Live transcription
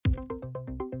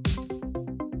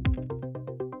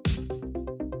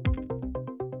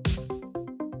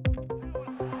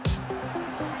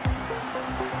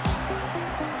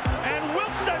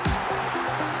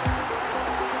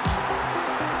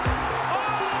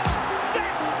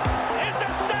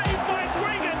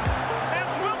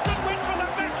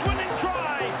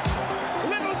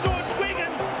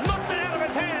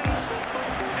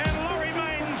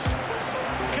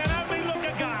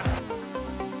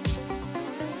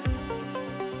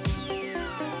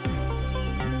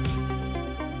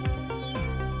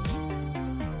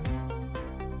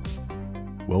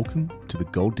Welcome to the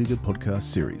Gold Digger podcast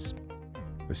series,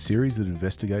 a series that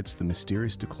investigates the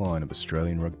mysterious decline of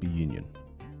Australian rugby union.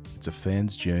 It's a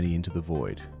fan's journey into the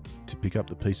void to pick up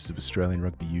the pieces of Australian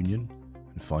rugby union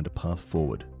and find a path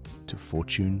forward to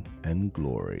fortune and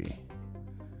glory.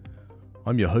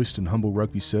 I'm your host and humble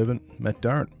rugby servant, Matt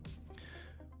Durrant,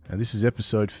 and this is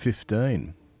episode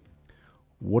 15.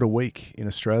 What a week in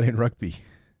Australian rugby.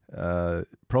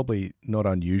 Probably not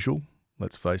unusual,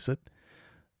 let's face it.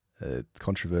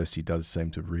 Controversy does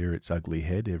seem to rear its ugly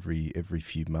head every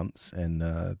few months, and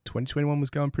 2021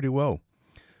 was going pretty well.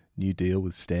 New deal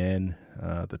with Stan.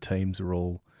 The teams are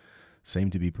all seem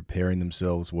to be preparing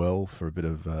themselves well for a bit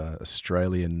of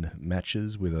Australian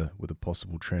matches with a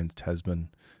possible Trans-Tasman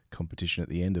competition at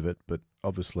the end of it. But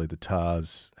obviously the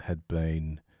Tars had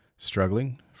been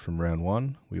struggling from round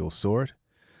one. We all saw it.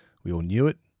 We all knew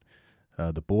it.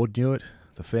 The board knew it.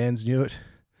 The fans knew it.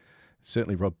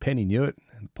 Certainly Rob Penny knew it.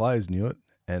 The players knew it,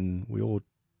 and we all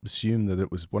assumed that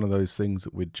it was one of those things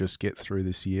that we'd just get through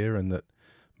this year and that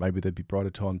maybe there'd be brighter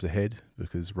times ahead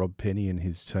because Rob Penny and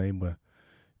his team were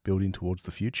building towards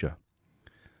the future.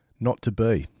 Not to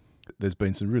be. There's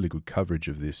been some really good coverage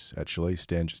of this, actually.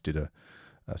 Stan just did a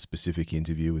specific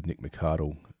interview with Nick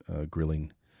McArdle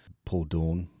grilling Paul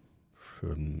Dawn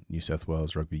from New South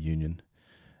Wales Rugby Union.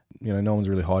 You know, no one's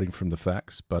really hiding from the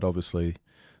facts, but obviously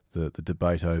the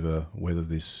debate over whether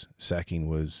this sacking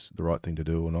was the right thing to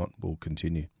do or not will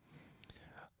continue.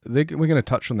 We're going to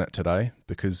touch on that today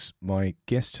because my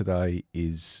guest today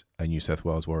is a New South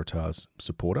Wales Waratahs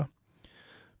supporter,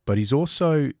 but he's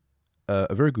also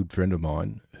a very good friend of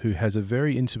mine who has a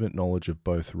very intimate knowledge of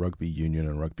both rugby union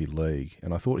and rugby league,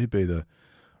 and I thought he'd be the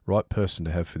right person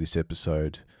to have for this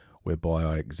episode whereby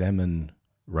I examine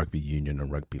rugby union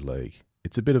and rugby league.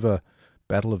 It's a bit of a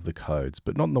battle of the codes,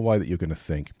 but not in the way that you're going to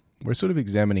think. We're sort of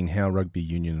examining how rugby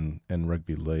union and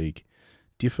rugby league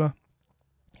differ,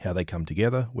 how they come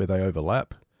together, where they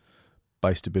overlap,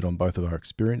 based a bit on both of our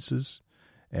experiences,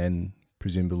 and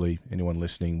presumably anyone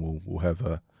listening will have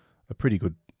a pretty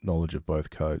good knowledge of both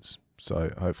codes.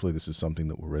 So hopefully this is something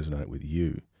that will resonate with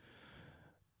you.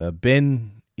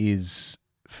 Ben is,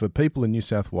 for people in New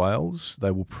South Wales, they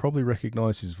will probably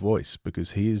recognise his voice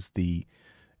because he is the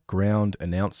ground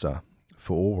announcer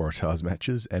for all Waratahs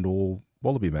matches and all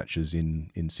Wallaby matches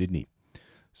in Sydney.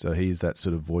 So he is that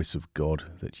sort of voice of God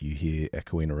that you hear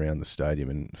echoing around the stadium.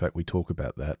 And in fact, we talk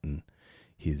about that and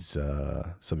his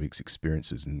some of his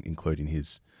experiences, including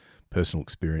his personal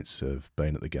experience of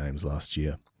being at the games last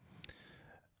year.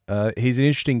 He's an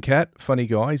interesting cat, funny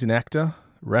guy. He's an actor,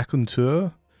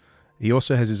 raconteur. He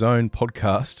also has his own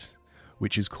podcast,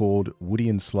 which is called Woody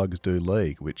and Slugs Do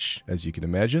League, which, as you can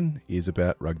imagine, is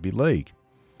about rugby league.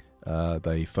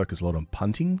 They focus a lot on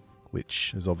punting,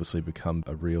 which has obviously become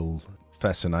a real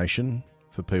fascination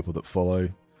for people that follow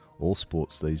all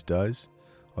sports these days.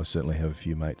 I certainly have a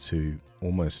few mates who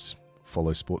almost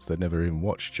follow sports they'd never even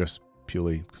watch just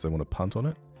purely because they want to punt on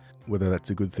it. Whether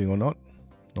that's a good thing or not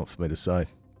for me to say.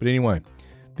 But anyway,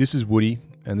 this is Woody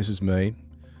and this is me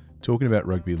talking about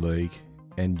rugby league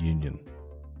and union.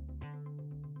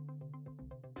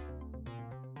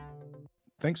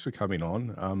 Thanks for coming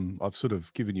on. I've sort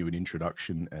of given you an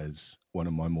introduction as one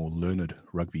of my more learned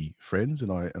rugby friends,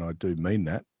 and I do mean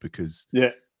that because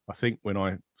I think when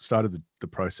I started the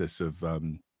process of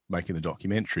making the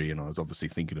documentary, and I was obviously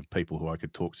thinking of people who I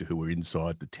could talk to who were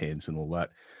inside the tents and all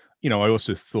that, you know, I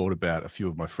also thought about a few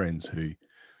of my friends who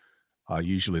are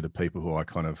usually the people who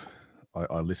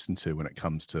I listen to when it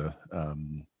comes to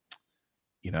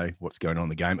you know, what's going on in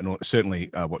the game, and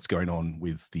certainly what's going on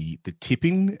with the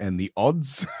tipping and the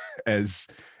odds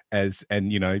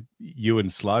and, you know, you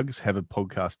and Slugs have a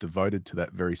podcast devoted to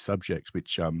that very subject,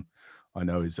 which I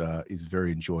know is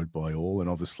very enjoyed by all. And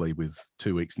obviously with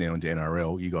 2 weeks now into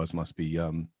NRL, you guys must be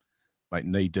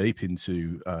knee deep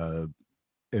into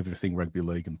everything rugby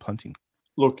league and punting.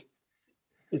 Look,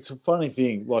 it's a funny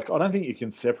thing. Like, I don't think you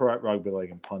can separate rugby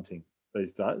league and punting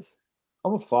these days.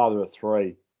 I'm a father of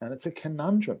 3. And it's a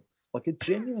conundrum. Like, it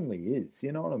genuinely is.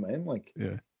 You know what I mean? Like, yeah.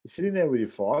 You're sitting there with your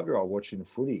 5-year-old watching the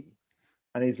footy,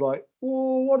 and he's like,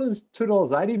 well, what does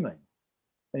 $2.80 mean?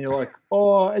 And you're like,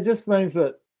 oh, it just means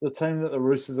that the team that the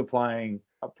Roosters are playing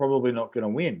are probably not going to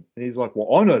win. And he's like,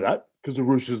 well, I know that because the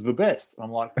Roosters are the best. And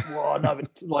I'm like, well, no,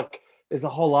 but like, there's a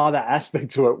whole other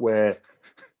aspect to it where,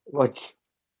 like,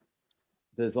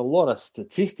 there's a lot of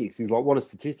statistics. He's like, what are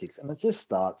statistics? And it just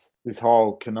starts this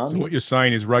whole conundrum. So what you're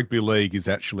saying is rugby league is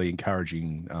actually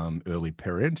encouraging early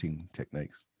parenting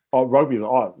techniques.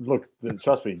 Look,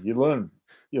 trust me, you learn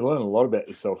a lot about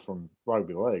yourself from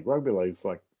rugby league. Rugby league's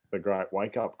like the great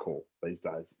wake-up call these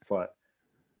days. It's like,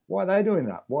 Why are they doing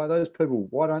that? Why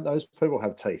don't those people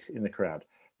have teeth in the crowd?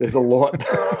 There's a lot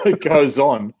that goes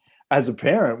on as a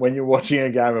parent when you're watching a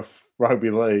game of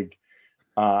rugby league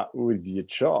with your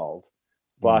child.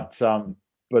 But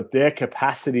their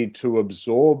capacity to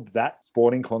absorb that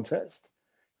sporting contest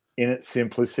in its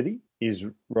simplicity is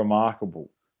remarkable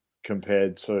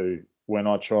compared to when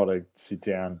I try to sit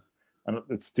down, and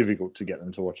it's difficult to get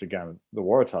them to watch a game of the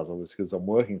Waratahs, obviously, because I'm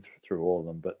working through all of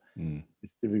them, but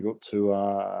it's difficult to,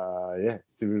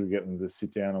 it's difficult to get them to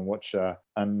sit down and watch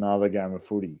another game of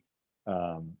footy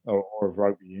or of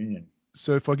rugby union.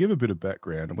 So if I give a bit of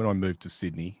background, when I moved to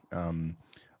Sydney,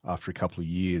 after a couple of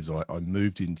years, I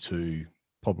moved into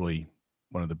probably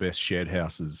one of the best shared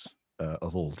houses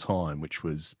of all time, which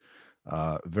was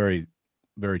very,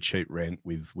 very cheap rent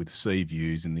with sea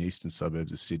views in the eastern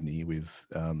suburbs of Sydney with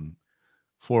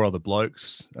 4 other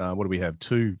blokes. What do we have?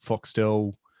 2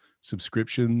 Foxtel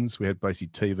subscriptions. We had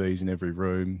basically TVs in every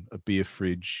room, a beer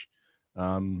fridge.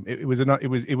 It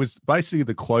was basically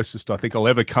the closest I think I'll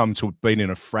ever come to being in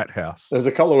a frat house. There was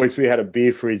a couple of weeks we had a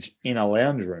beer fridge in a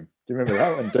lounge room. Do you remember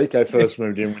that? When DK first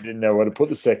moved in, we didn't know where to put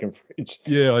the second fridge.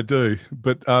 Yeah, I do.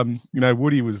 But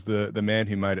Woody was the man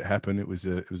who made it happen. It was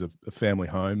a family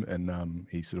home, and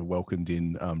he sort of welcomed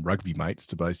in rugby mates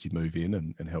to basically move in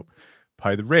and help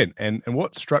pay the rent. And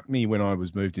what struck me when I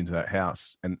was moved into that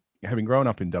house, and having grown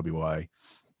up in WA,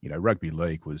 rugby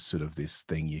league was sort of this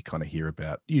thing you kind of hear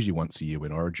about usually once a year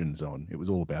when Origin's on. It was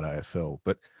all about AFL.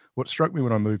 But what struck me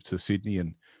when I moved to Sydney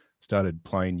and started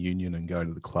playing union and going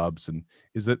to the clubs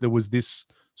is that there was this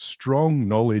strong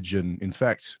knowledge and, in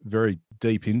fact, very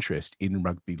deep interest in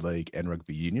rugby league and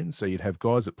rugby union. So you'd have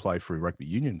guys that play for a rugby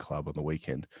union club on the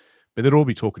weekend, but they'd all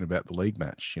be talking about the league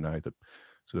match, the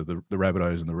sort of the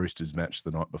Rabbitohs and the Roosters match the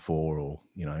night before, or,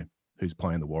 who's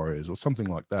playing the Warriors or something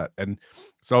like that. And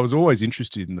so I was always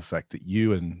interested in the fact that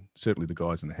you and certainly the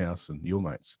guys in the house and your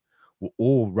mates were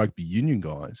all rugby union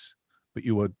guys, but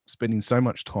you were spending so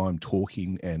much time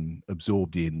talking and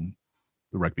absorbed in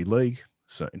the rugby league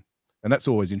scene. And that's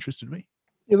always interested me.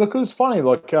 Yeah, look, it was funny,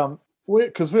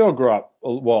 because we all grew up,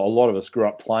 well, a lot of us grew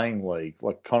up playing league.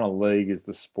 Like, kind of league is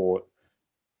the sport,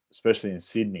 especially in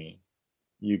Sydney.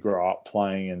 You grow up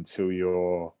playing until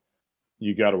you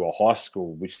go to a high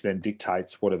school, which then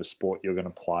dictates whatever sport you're going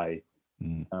to play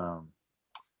on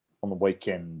the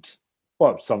weekend.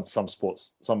 Well, some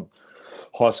sports, some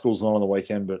high schools not on the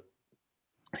weekend, but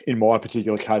in my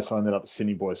particular case, I ended up at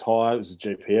Sydney Boys High. It was a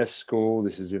GPS school.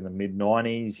 This is in the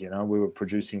mid-90s. We were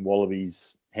producing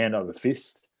Wallabies hand over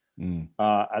fist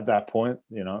at that point.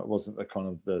 It wasn't the kind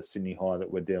of the Sydney High that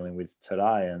we're dealing with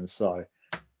today. And so,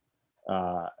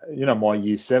 my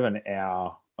year 7,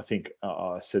 I think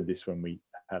I said this when we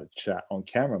had a chat on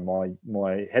camera,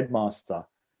 my headmaster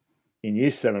in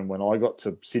year 7 when I got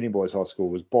to Sydney Boys High School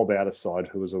was Bob Outerside,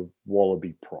 who was a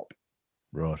Wallaby prop.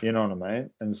 Right. You know what I mean?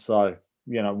 And so,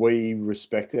 we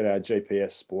respected our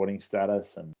GPS sporting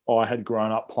status, and I had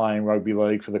grown up playing rugby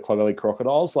league for the Clovelly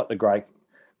Crocodiles, like the great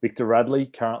Victor Radley,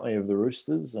 currently of the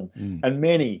Roosters, and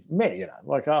many,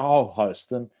 like a whole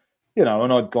host. And,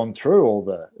 and I'd gone through all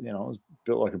the, I was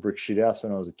built like a brick shithouse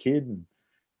when I was a kid, and,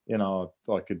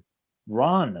 I could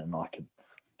run and I could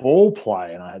ball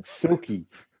play and I had silky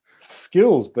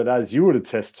skills. But as you would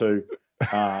attest to,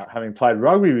 having played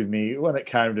rugby with me, when it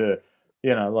came to,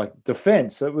 like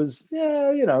defense, it was,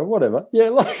 whatever. Yeah,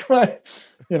 like, mate,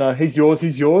 he's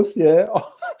yours. Yeah,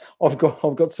 I've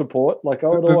got support. Like, I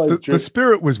would always. The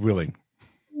spirit was willing.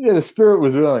 Yeah, the spirit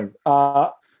was willing.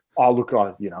 I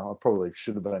probably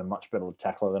should have been a much better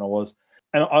tackler than I was.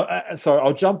 And so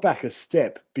I'll jump back a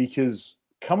step, because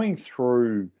coming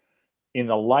through in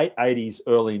the late 80s,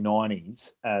 early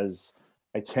 90s as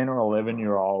a 10 or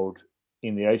 11-year-old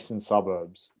in the eastern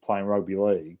suburbs playing rugby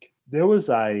league, there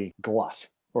was a glut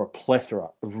or a plethora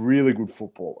of really good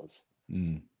footballers,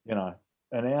 and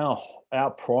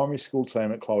our primary school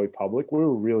team at Chloe Public, we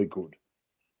were really good.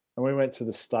 And we went to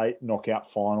the state knockout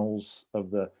finals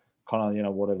of the kind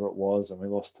of, whatever it was, and we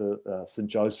lost to St.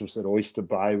 Joseph's at Oyster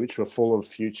Bay, which were full of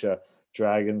future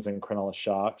Dragons and Cronulla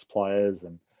Sharks players.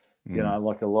 And,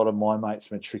 like a lot of my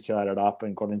mates matriculated up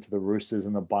and got into the Roosters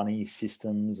and the Bunny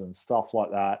systems and stuff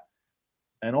like that.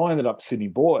 And I ended up Sydney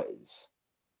Boys,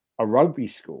 a rugby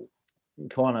school,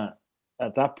 kind of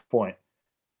at that point.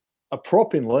 A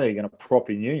prop in league and a prop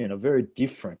in union are very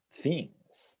different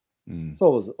things. So I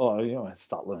was, I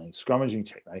start learning scrummaging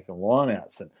technique and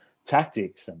lineouts and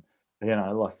tactics and,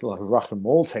 like ruck and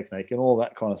maul technique and all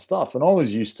that kind of stuff. And I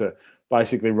was used to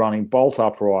basically running bolt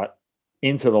upright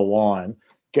into the line,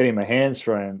 getting my hands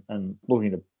free and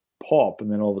looking to pop.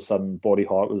 And then all of a sudden body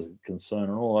height was a concern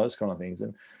and all those kind of things,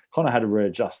 and kind of had to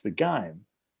readjust the game.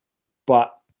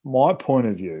 But my point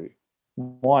of view,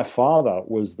 my father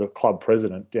was the club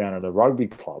president down at a rugby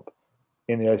club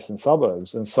in the eastern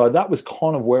suburbs. And so that was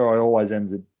kind of where I always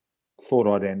thought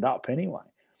I'd end up anyway.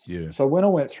 Yeah. So when I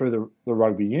went through the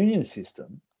rugby union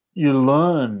system, you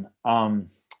learn the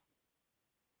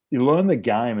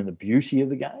game and the beauty of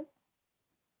the game.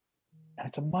 And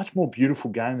it's a much more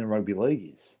beautiful game than rugby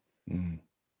league is.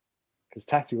 Because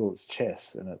tactical, it's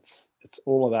chess, and it's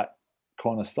all of that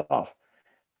kind of stuff.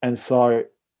 And so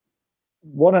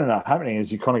what ended up happening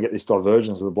is you kind of get this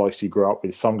divergence of the blokes you grew up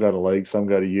with. Some go to league, some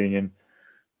go to union.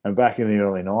 And back in the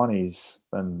early 90s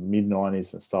and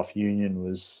mid-90s and stuff, union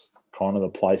was kind of the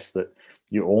place that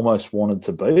you almost wanted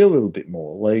to be a little bit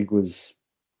more. League was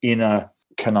in a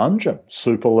conundrum.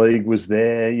 Super League was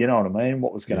there, you know what I mean?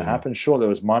 What was going to happen? Sure, there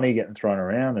was money getting thrown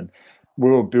around, and we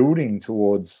were building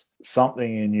towards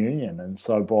something in union. And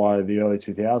so by the early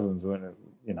 2000s, when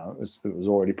it was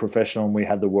already professional and we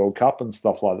had the World Cup and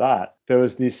stuff like that, there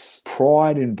was this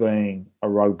pride in being a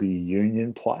rugby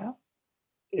union player.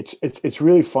 It's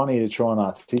really funny to try and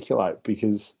articulate,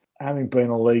 because having been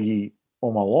a leaguey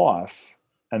all my life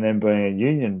and then being a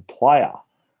union player,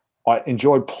 I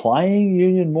enjoyed playing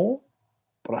union more,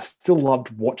 but I still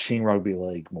loved watching rugby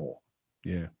league more.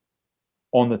 Yeah.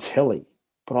 On the telly.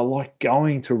 But I like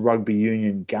going to rugby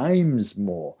union games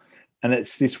more. And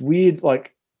it's this weird,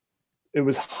 like, it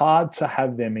was hard to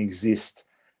have them exist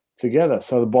together.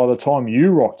 So by the time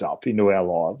you rocked up into our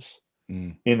lives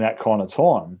in that kind of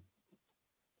time,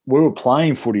 we were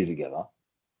playing footy together.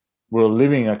 We were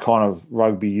living a kind of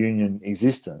rugby union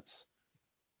existence.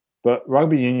 But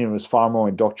rugby union was far more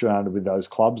indoctrinated with those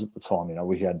clubs at the time. You know,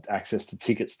 we had access to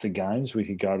tickets to games. We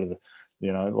could go to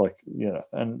we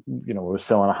were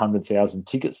selling 100,000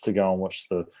 tickets to go and watch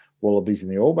the Wallabies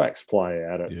and the All Blacks play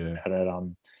out at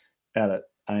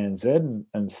ANZ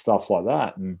and stuff like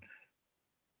that. And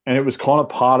it was kind of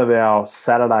part of our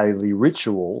Saturday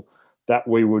ritual that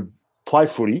we would play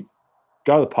footy,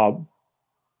 go to the pub,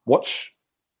 watch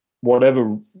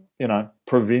whatever,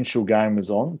 provincial game was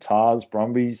on, Tars,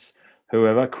 Brumbies,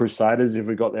 whoever, Crusaders, if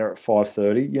we got there at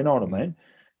 5:30, you know what I mean?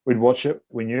 We'd watch it.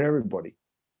 We knew everybody.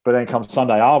 But then come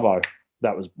Sunday Arvo,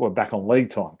 we're back on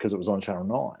league time because it was on Channel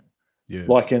 9. Yeah.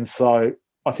 And so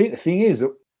I think the thing is,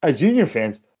 as union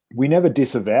fans, we never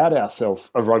disavowed ourselves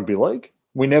of rugby league.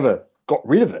 We never got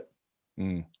rid of it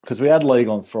because we had league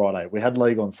on Friday, we had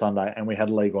league on Sunday, and we had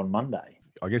league on Monday.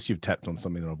 I guess you've tapped on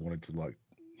something that I've wanted to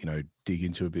dig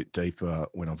into a bit deeper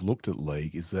when I've looked at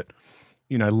league, is that,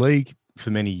 league for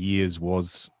many years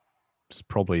was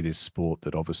probably this sport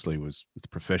that obviously was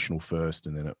professional first,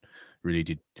 and then it really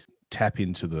did tap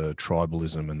into the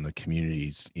tribalism and the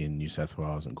communities in New South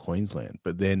Wales and Queensland.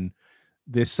 But then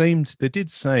there did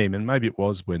seem, and maybe it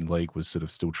was when league was sort of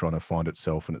still trying to find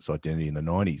itself and its identity in the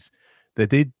 90s, there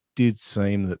did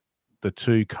seem that the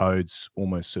two codes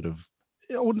almost sort of,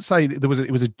 I wouldn't say it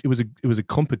was a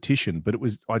competition, but it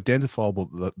was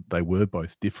identifiable that they were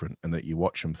both different and that you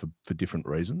watch them for different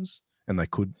reasons. And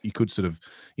you could sort of,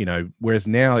 whereas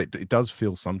now it does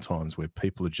feel sometimes where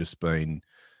people are just been,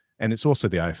 and it's also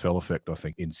the AFL effect, I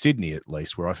think, in Sydney at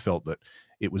least, where I felt that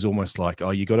it was almost like,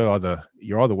 you're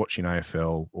either watching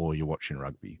AFL or you're watching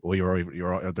rugby, or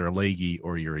you're either a leaguey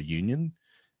or you're a union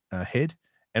head.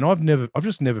 And I've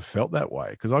just never felt that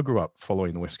way, because I grew up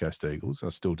following the West Coast Eagles, and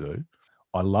I still do.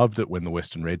 I loved it when the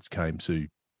Western Reds came to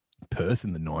Perth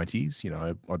in the 90s.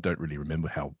 I don't really remember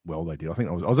how well they did. I think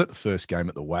I was at the first game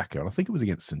at the Wacker, and I think it was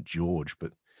against St George,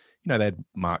 but they had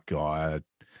Mark Guy,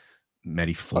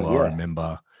 Matty Fuller, I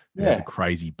remember. They had the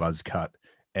crazy buzz cut,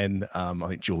 and I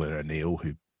think Julian O'Neill,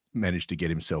 who managed to get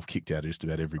himself kicked out of just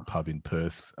about every pub in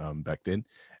Perth back then.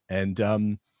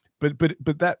 And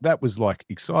but that was like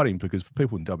exciting, because for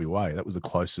people in WA, that was the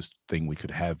closest thing we could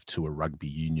have to a rugby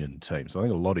union team. So I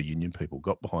think a lot of union people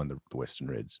got behind the Western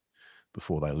Reds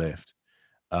before they left.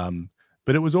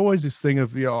 But it was always this thing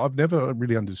of, I've never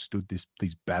really understood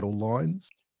these battle lines.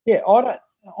 Yeah,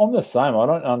 I'm the same. I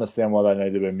don't understand why they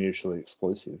need to be mutually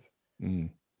exclusive.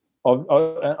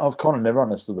 I've kind of never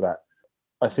understood that.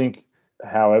 I think,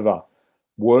 however,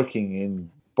 working in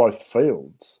both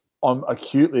fields, I'm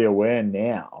acutely aware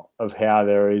now of how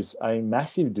there is a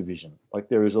massive division. Like,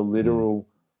 there is a literal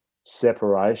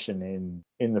separation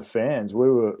in the fans.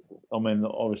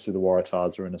 Obviously the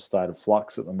Waratahs are in a state of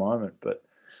flux at the moment, but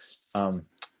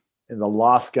in the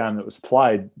last game that was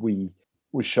played, we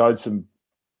showed some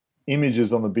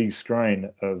images on the big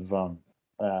screen of,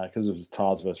 because it was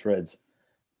Tars versus Reds,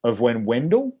 of when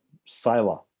Wendell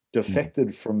Sailor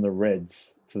defected from the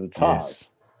Reds to the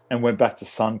Tars and went back to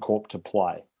Suncorp to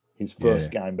play his first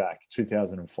game back,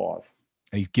 2005.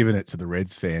 And he's given it to the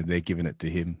Reds fan. They're giving it to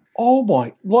him. Oh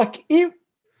my!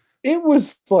 it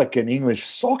was like an English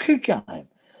soccer game.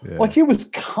 Yeah. Like it was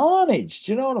carnage.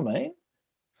 Do you know what I mean?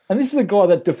 And this is a guy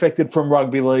that defected from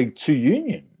rugby league to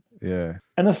union. Yeah.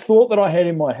 And the thought that I had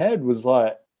in my head was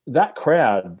like, that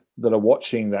crowd that are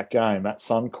watching that game at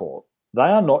Suncorp, they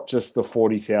are not just the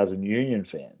 40,000 union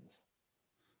fans.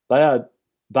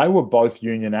 They were both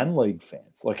union and league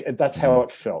fans. Like that's how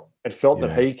it felt. It felt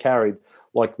that he carried,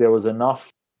 like there was enough.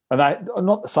 And I'm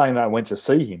not saying that I went to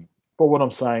see him, but what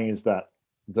I'm saying is that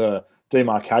the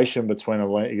demarcation between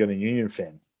a league and a union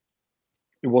fan,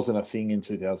 it wasn't a thing in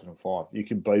 2005. You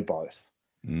can be both.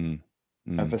 And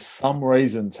for some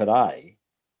reason today,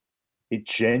 it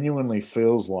genuinely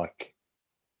feels like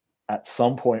at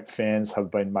some point fans have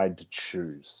been made to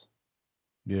choose.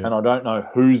 Yeah. And I don't know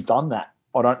who's done that.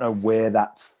 I don't know where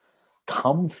that's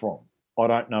come from. I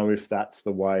don't know if that's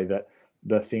the way that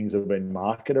the things have been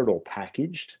marketed or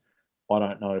packaged. I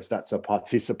don't know if that's a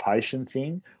participation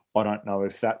thing. I don't know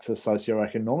if that's a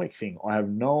socioeconomic thing. I have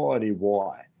no idea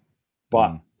why.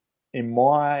 But in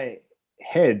my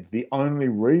head, the only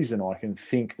reason I can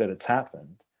think that it's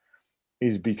happened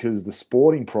is because the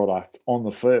sporting product on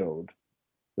the field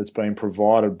that's been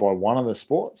provided by one of the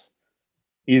sports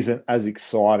isn't as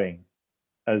exciting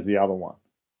as the other one.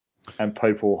 And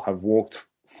people have walked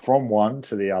from one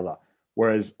to the other.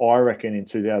 Whereas I reckon in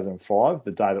 2005,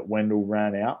 the day that Wendell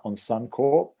ran out on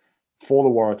Suncorp for the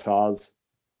Waratahs,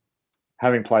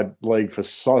 having played league for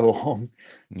so long,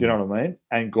 do you know what I mean?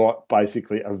 And got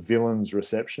basically a villain's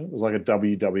reception. It was like a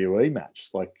WWE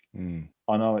match. Like,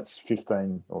 I know it's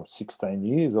 15 or 16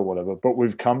 years or whatever, but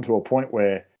we've come to a point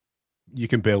where you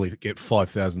can barely get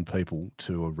 5,000 people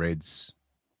to a Reds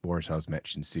Waratahs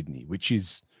match in Sydney, which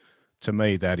is, to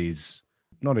me, that is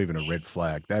not even a red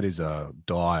flag. That is a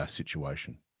dire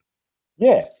situation.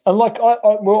 Yeah. And like, I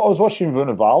was watching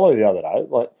Vunivalu the other day,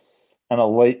 like an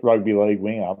elite rugby league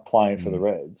winger playing for the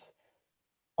Reds.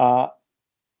 And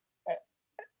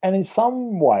in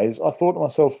some ways, I thought to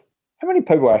myself, how many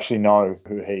people actually know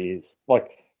who he is?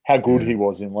 Like, how good he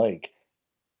was in league.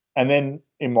 And then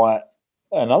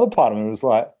another part of me was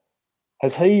like,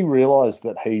 has he realised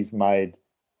that he's made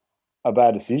a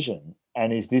bad decision?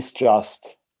 And is this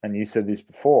just, and you said this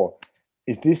before,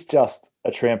 is this just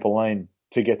a trampoline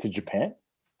to get to Japan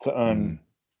to earn,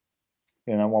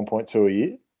 1.2 a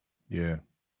year? Yeah.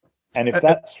 And if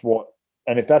that's what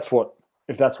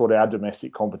our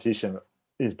domestic competition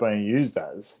is being used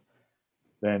as,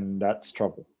 then that's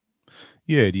trouble.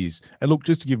 Yeah, it is. And look,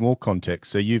 just to give more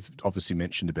context, so you've obviously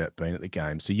mentioned about being at the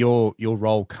game. So your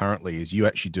role currently is you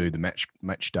actually do the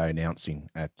match day announcing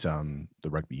at the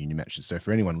rugby union matches. So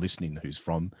for anyone listening who's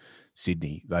from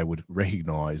Sydney, they would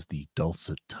recognise the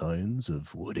dulcet tones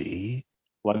of Woody.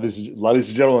 Ladies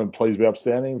and gentlemen, please be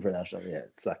upstanding for national. Yeah,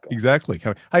 it's that guy. Exactly.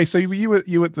 Hey, so were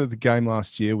you at the game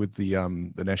last year with the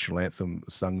national anthem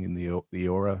sung in the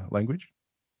Eora language?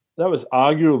 That was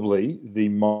arguably the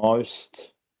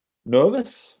most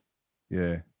nervous.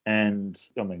 Yeah. And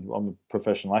I mean, I'm a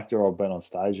professional actor. I've been on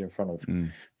stage in front of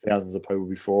thousands of people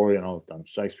before. I've done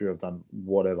Shakespeare, I've done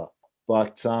whatever.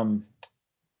 But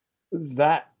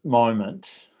that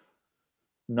moment,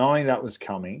 knowing that was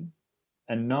coming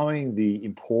and knowing the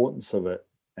importance of it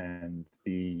and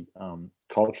the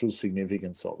cultural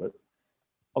significance of it,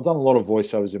 I've done a lot of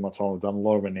voiceovers in my time. I've done a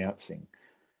lot of announcing.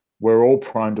 We're all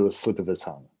prone to a slip of the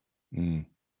tongue.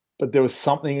 But there was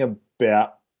something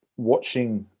about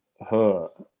watching her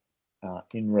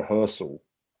in rehearsal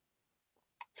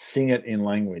sing it in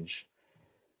language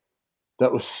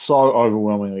that was so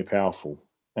overwhelmingly powerful.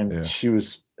 And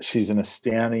she's an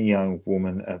astounding young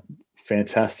woman, a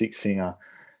fantastic singer.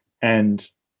 And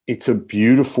it's a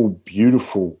beautiful,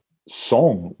 beautiful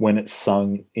song when it's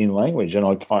sung in language. And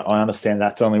I understand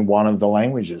that's only one of the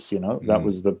languages, that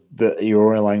was the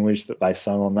Eora language that they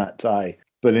sung on that day.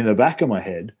 But in the back of my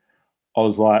head, I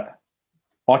was like,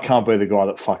 I can't be the guy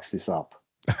that fucks this up.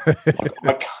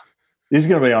 This is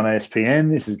going to be on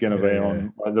ESPN. This is going to be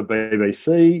on the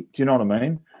BBC. Do you know what I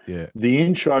mean? Yeah. The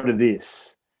intro to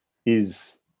this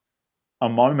is a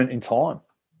moment in time.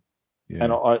 Yeah.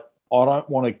 And I don't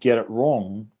want to get it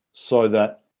wrong so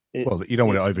that you don't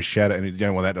want to overshadow, and you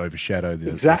don't want that to overshadow the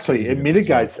exactly. It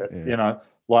mitigates it,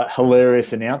 like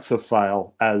hilarious announcer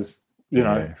fail as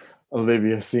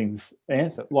Olivia sings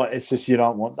anthem. Like it's just you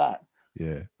don't want that.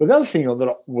 Yeah. But the other thing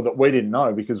that we didn't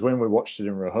know, because when we watched it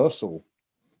in rehearsal,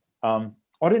 I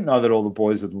didn't know that all the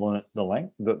boys had learnt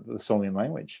the song in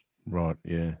language. Right.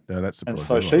 Yeah. No, that's and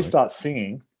so she starts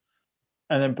singing,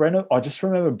 and then Brennan. I just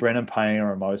remember Brennan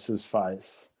Paenga-Amosa's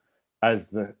face as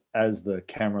the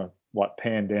camera like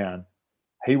panned down.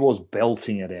 He was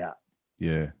belting it out.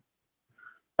 Yeah.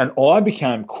 And I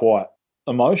became quite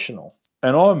emotional.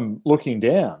 and I'm looking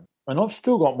down, and I've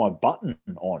still got my button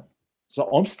on. So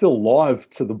I'm still live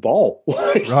to the bowl.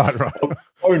 Like, Right. I'm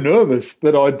so nervous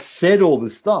that I'd said all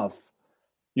this stuff,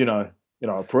 a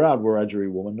proud Wiradjuri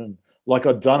woman, and like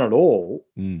I'd done it all.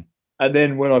 Mm. And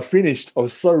then when I finished, I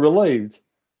was so relieved.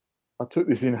 I took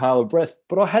this inhaler breath,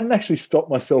 but I hadn't actually stopped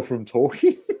myself from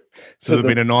talking. So there'd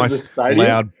been a nice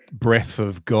loud breath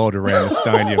of God around the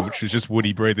stadium, which was just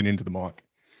Woody breathing into the mic.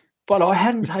 But I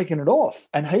hadn't taken it off,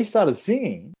 and he started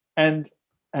singing, and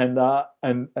the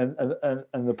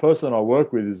person I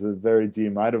work with is a very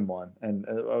dear mate of mine, and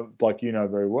like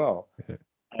very well,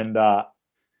 Yeah.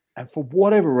 And for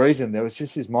whatever reason, there was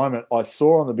just this moment I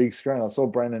saw on the big screen. I saw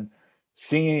Brendan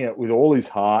singing it with all his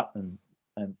heart, and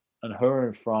her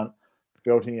in front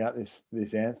belting out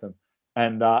this anthem.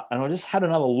 And I just had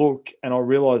another look, and I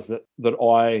realised that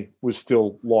I was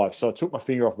still live. So I took my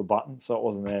finger off the button, so it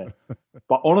wasn't there.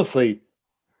 But honestly,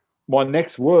 my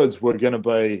next words were going to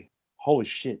be, "Holy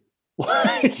shit!"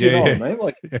 Like, you know what I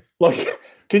mean? Like,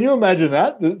 can you imagine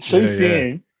that? She's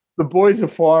singing, the boys are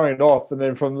firing it off, and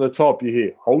then from the top you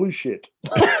hear, "Holy shit!"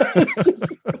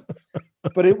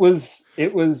 But it was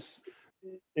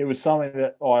something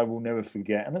that I will never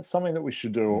forget, and it's something that we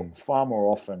should do far more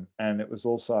often. And it was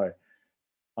also.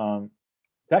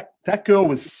 That girl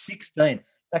was 16.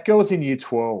 That girl was in year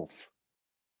 12.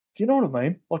 Do you know what I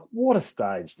mean? Like, what a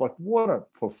stage! Like, what a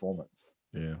performance!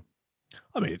 Yeah,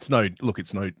 I mean, it's not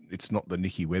the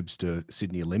Nikki Webster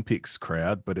Sydney Olympics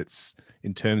crowd, but it's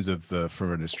in terms of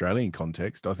from an Australian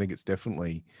context, I think it's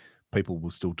definitely people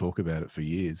will still talk about it for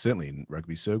years. Certainly in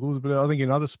rugby circles, but I think in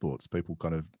other sports, people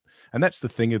kind of, and that's the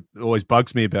thing that always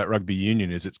bugs me about rugby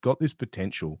union is it's got this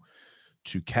potential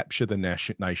to capture the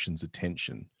nation's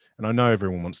attention. And I know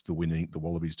everyone wants the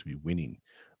Wallabies to be winning,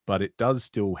 but it does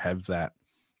still have that,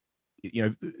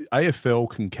 AFL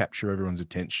can capture everyone's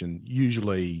attention,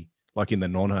 usually like in the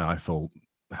non-AFL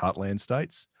heartland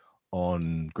states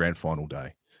on grand final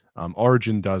day.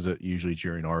 Origin does it usually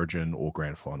during Origin or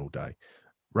grand final day.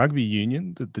 Rugby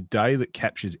union, the day that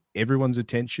captures everyone's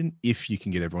attention, if you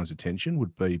can get everyone's attention,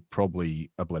 would be probably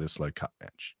a Bledisloe Cup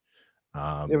match.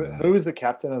 But who was the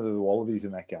captain of the Wallabies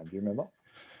in that game? Do you remember?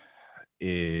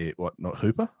 Not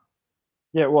Hooper?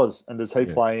 Yeah, it was. And does he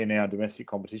play in our domestic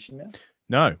competition now?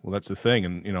 No. Well, that's the thing.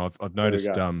 And, I've noticed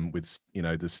with,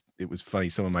 this, it was funny.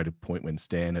 Someone made a point when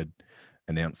Stan had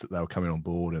announced that they were coming on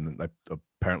board, and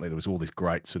apparently there was all this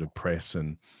great sort of press,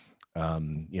 and,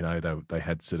 they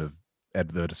had sort of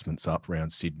advertisements up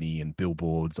around Sydney and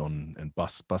billboards and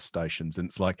bus stations. And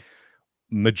it's like,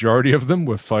 majority of them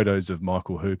were photos of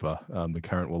Michael Hooper, the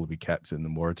current Wallaby captain, the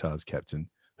Waratahs captain,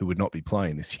 who would not be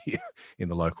playing this year in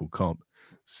the local comp.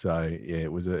 So yeah,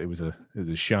 it was a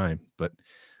shame. But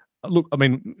look, I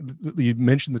mean, you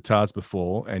mentioned the Tars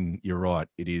before, and you're right.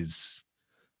 It is,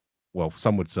 well,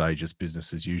 some would say just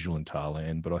business as usual in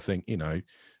Tarland. But I think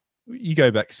you go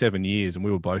back 7 years, and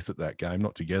we were both at that game,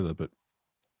 not together, but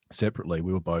separately.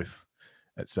 We were both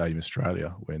at Stadium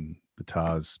Australia when the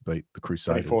Tars beat the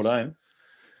Crusaders. 2014.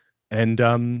 And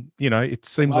it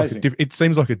seems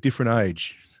like a different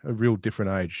age, a real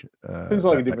different age. Seems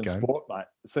like a different sport, mate.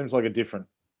 It seems like a different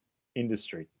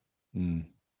industry.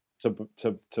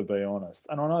 To be honest,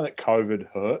 and I know that COVID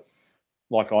hurt.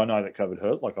 Like I know that COVID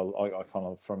hurt. Like I kind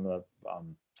of from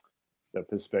the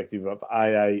perspective of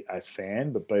a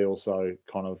fan, but B also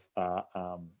kind of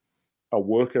a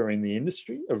worker in the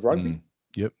industry of rugby.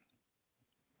 Yep.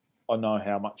 I know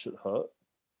how much it hurt,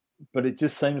 but it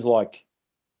just seems like.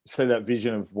 See that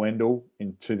vision of Wendell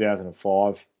in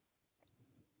 2005.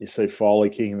 You see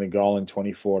Foley kicking the goal in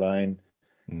 2014.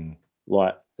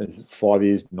 Like it's 5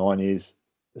 years, 9 years,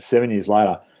 7 years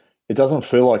later. It doesn't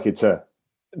feel like it's a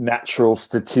natural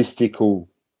statistical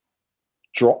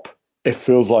drop. It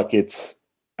feels like it's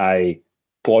a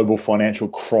global financial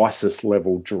crisis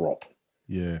level drop.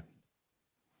 Yeah.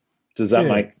 Does that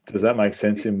make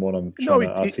sense in what I'm trying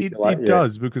to articulate? It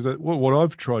does, because what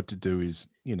I've tried to do is,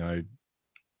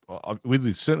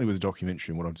 certainly with the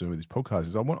documentary and what I'm doing with this podcast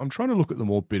is I'm trying to look at the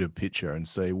more bigger picture and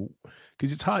see,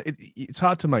 because it's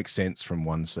hard to make sense from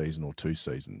one season or two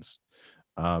seasons.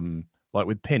 Like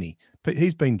with Penny,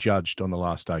 he's been judged on the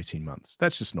last 18 months.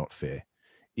 That's just not fair.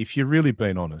 If you're really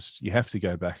being honest, you have to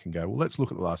go back and go, well, let's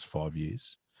look at the last 5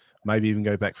 years, maybe even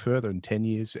go back further in 10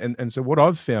 years. And so what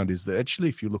I've found is that actually,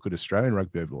 if you look at Australian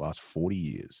rugby over the last 40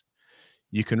 years,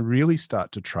 you can really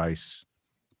start to trace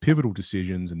pivotal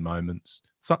decisions and moments,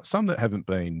 some that haven't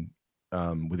been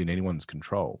within anyone's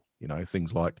control.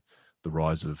 Things like the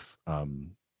rise of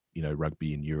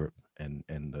rugby in Europe and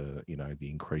the the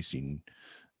increasing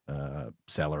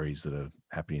salaries that are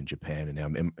happening in Japan and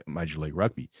now Major League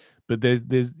Rugby. But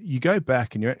there's you go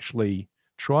back and you actually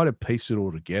try to piece it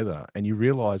all together, and you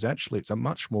realise actually it's a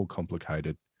much more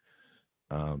complicated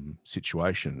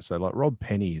situation. So like Rob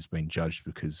Penny has been judged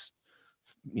because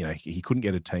he couldn't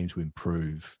get a team to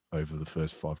improve over the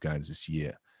first 5 games this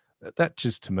year. That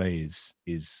just to me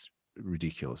is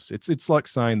ridiculous. It's like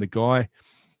saying the guy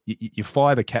you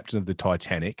fire the captain of the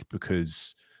Titanic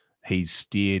because he's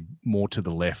steered more to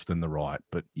the left than the right,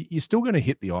 but you're still going to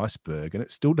hit the iceberg, and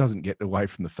it still doesn't get away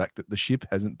from the fact that the ship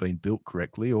hasn't been built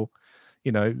correctly, or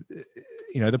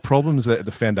the problems that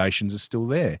the foundations are still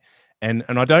there. And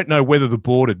I don't know whether the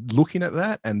board are looking at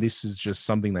that and this is just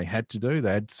something they had to do.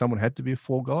 Someone had to be a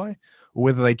fall guy, or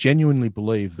whether they genuinely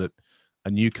believe that a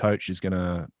new coach is going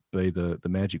to be the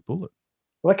magic bullet.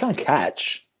 Well, they can't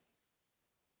catch.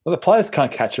 Well, the players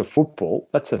can't catch a football.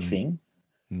 That's a thing.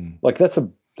 Like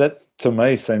that to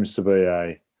me seems to be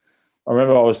I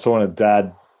remember I was talking to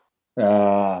Dad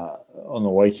on the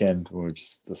weekend. We were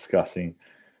just discussing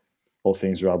all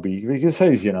things rugby because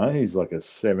he's like a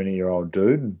 70-year-old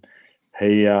dude,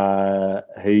 and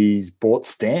he's bought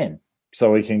Stan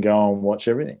so he can go and watch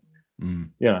everything.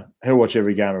 He'll watch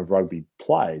every game of rugby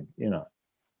played.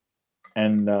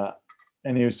 And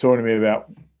he was talking to me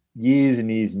about years and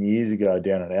years and years ago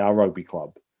down at our rugby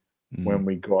club when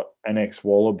we got an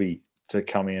ex-Wallaby to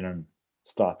come in and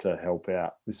start to help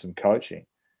out with some coaching.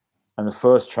 And the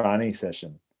first training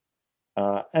session,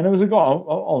 and it was a guy,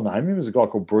 I'll name him, it was a guy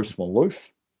called Bruce Maloof.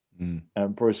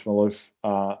 And Bruce Maloof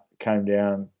came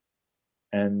down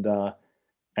and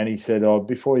he said,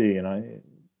 before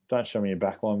don't show me your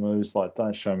backline moves, like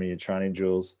don't show me your training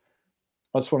drills.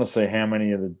 I just want to see how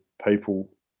many of the people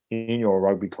in your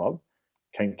rugby club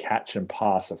can catch and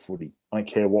pass a footy. I don't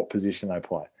care what position they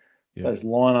play. Yeah. So just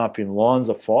line up in lines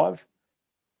of 5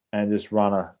 and just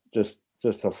run a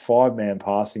 5-man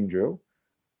passing drill.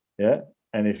 Yeah.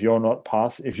 And if you're not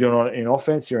in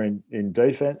offense, you're in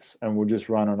defense, and we'll just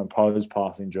run an opposed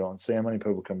passing drill and see how many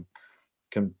people can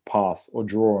pass or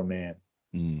draw a man.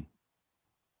 And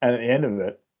at the end of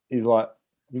it, he's like,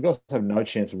 you guys have no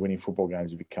chance of winning football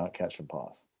games if you can't catch and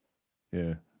pass.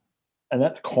 Yeah. And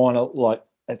that's kind of like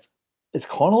it's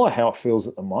kind of like how it feels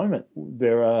at the moment.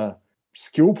 There are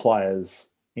skill players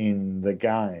in the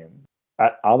game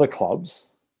at other clubs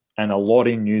and a lot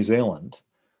in New Zealand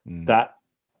that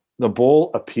the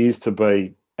ball appears to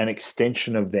be an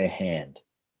extension of their hand.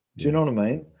 Do you know what I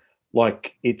mean?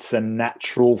 Like it's a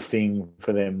natural thing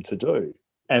for them to do.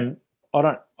 And I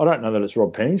don't know that it's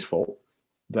Rob Penny's fault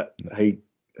that he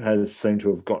has seemed to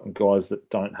have gotten guys that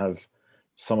don't have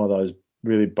some of those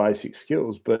really basic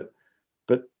skills, but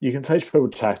you can teach people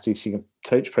tactics, you can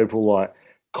teach people like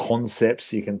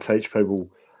concepts, you can teach people,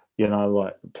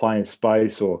 like playing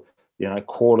space or,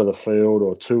 quarter the field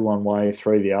or 2 one way,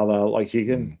 3 the other. Like you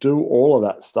can do all of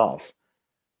that stuff.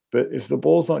 But if the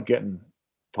ball's not getting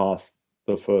past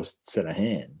the first set of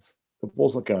hands, the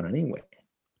ball's not going anywhere.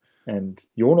 And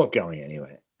you're not going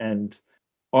anywhere. And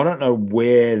I don't know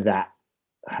where that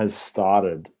has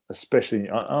started, especially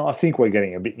I think we're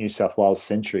getting a bit New South Wales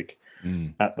centric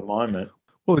at the moment.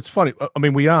 Well, it's funny. I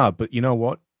mean, we are, but you know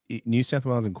what? New South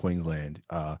Wales and Queensland,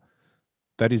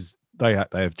 they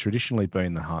have traditionally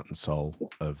been the heart and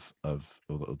soul of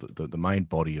the main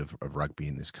body of rugby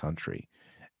in this country.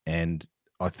 And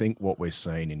I think what we're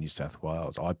seeing in New South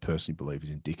Wales, I personally believe, is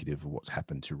indicative of what's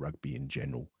happened to rugby in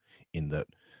general, in that,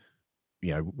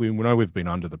 we know we've been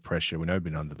under the pressure, we know we've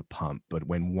been under the pump, but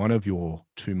when one of your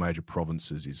 2 major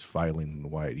provinces is failing the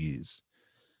way it is,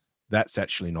 that's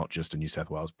actually not just a New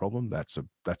South Wales problem. That's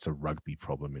a rugby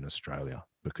problem in Australia,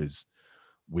 because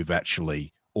we've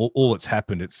actually all that's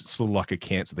happened. It's sort of like a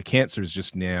cancer. The cancer has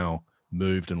just now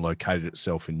moved and located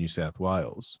itself in New South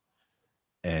Wales,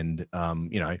 and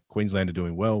Queensland are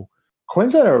doing well.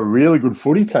 Queensland are a really good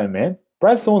footy team, man.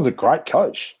 Brad Thorne's a great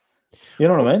coach. You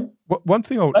know what I mean? One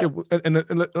thing,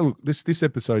 this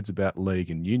episode's about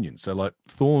league and union. So, like,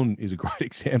 Thorne is a great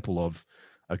example of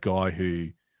a guy who,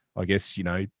 I guess,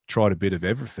 tried a bit of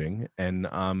everything, and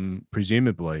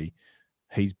presumably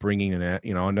he's bringing it out.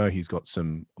 I know he's got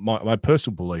some. My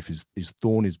personal belief is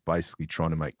Thorne is basically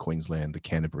trying to make Queensland the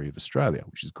Canterbury of Australia,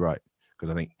 which is great, because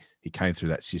I think he came through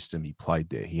that system, he played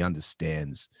there, he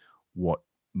understands what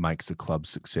makes a club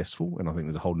successful, and I think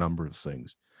there's a whole number of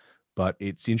things. But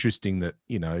it's interesting that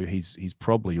he's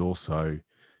probably also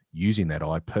using that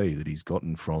IP that he's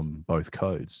gotten from both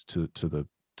codes to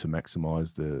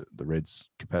maximise the Reds'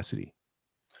 capacity.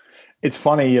 It's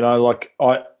funny, like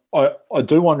I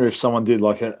do wonder if someone did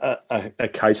like a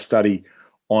case study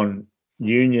on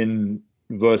union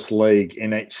versus league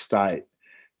in each state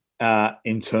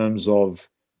in terms of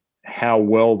how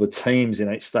well the teams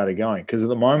in each state are going. Because at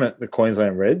the moment, the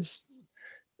Queensland Reds,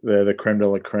 they're the creme de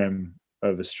la creme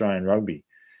of Australian rugby,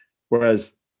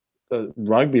 whereas the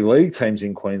rugby league teams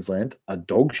in Queensland are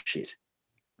dog shit.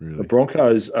 Really? The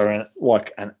Broncos are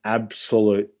like an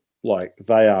absolute, like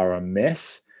they are a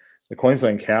mess. The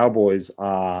Queensland Cowboys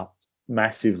are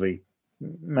massively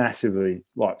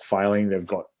like failing. They've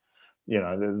got,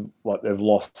 they've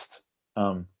lost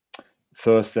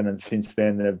Thurston, and since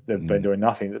then they've been doing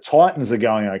nothing. The Titans are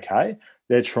going okay.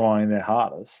 They're trying their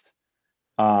hardest,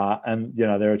 and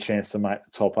they're a chance to make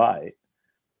the top 8.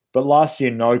 But last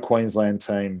year, no Queensland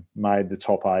team made the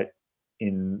top 8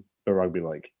 in the rugby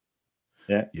league.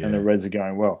 Yeah, and the Reds are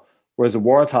going well. Whereas the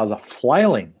Waratahs are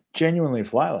flailing, genuinely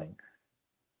flailing.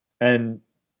 And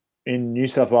in New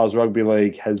South Wales Rugby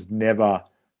League has never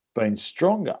been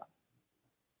stronger,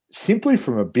 simply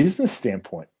from a business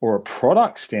standpoint or a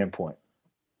product standpoint.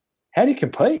 How do you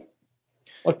compete?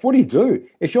 Like, what do you do?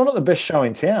 If you're not the best show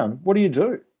in town, what do you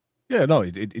do? Yeah, no,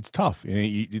 it's tough.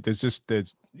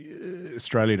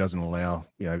 Australia doesn't allow,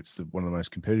 it's one of the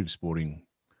most competitive sporting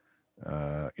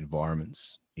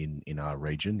environments in our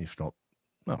region, if not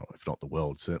the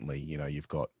world. Certainly, you've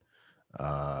got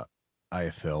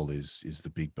AFL is the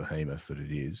big behemoth that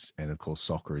it is, and of course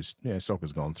soccer's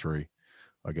gone through,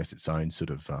 I guess, its own sort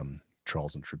of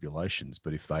trials and tribulations.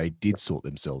 But if they did sort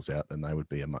themselves out, then they would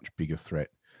be a much bigger threat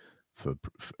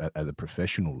at the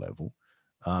professional level.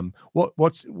 What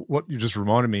you just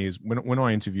reminded me is when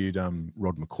I interviewed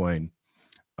Rod McQueen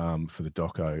for the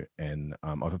doco, and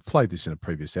I've played this in a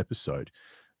previous episode,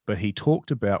 but he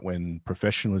talked about when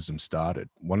professionalism started,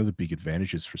 one of the big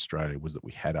advantages for Australia was that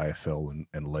we had AFL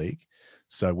and league.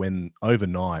 So when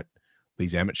overnight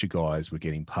these amateur guys were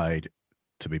getting paid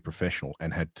to be professional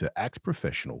and had to act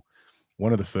professional,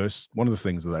 one of the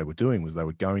things that they were doing was they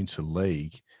were going to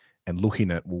league and looking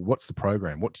at, well, what's the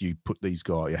program? What do you put these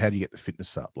guys? How do you get the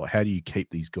fitness up? Like, how do you keep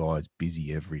these guys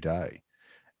busy every day?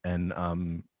 And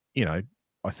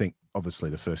I think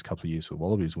obviously the first couple of years for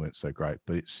Wallabies weren't so great,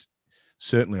 but it's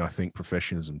certainly, I think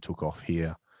professionalism took off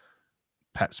here,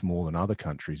 perhaps more than other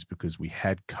countries, because we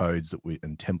had codes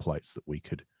and templates that we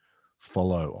could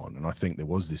follow on. And I think there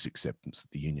was this acceptance that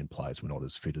the union players were not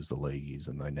as fit as the league is,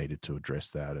 and they needed to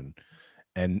address that.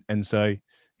 And so,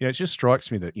 it just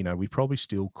strikes me that, we probably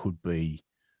still could be,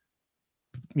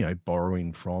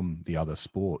 borrowing from the other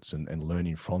sports and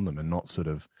learning from them, and not sort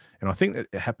of, and I think that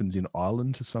it happens in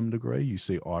Ireland to some degree. You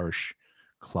see Irish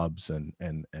clubs and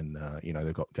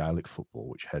they've got Gaelic football,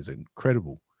 which has an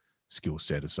incredible skill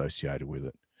set associated with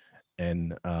it.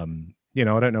 And, I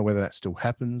don't know whether that still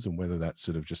happens and whether that's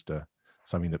sort of just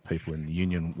something that people in the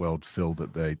union world feel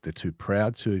that they're too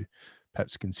proud to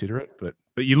perhaps consider it. But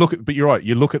you're right.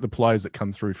 You look at the players that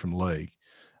come through from league,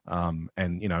 and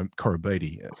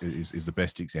Korobidi is the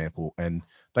best example, and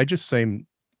they just seem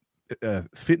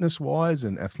fitness wise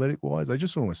and athletic wise, they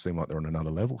just almost seem like they're on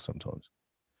another level sometimes.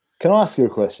 Can I ask you a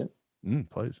question?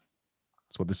 Please.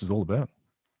 That's what this is all about.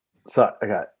 So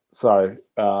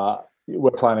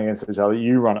we're playing against each other.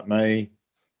 You run at me.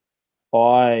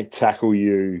 I tackle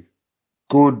you.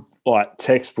 Good, like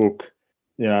textbook,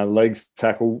 legs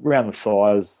tackle around the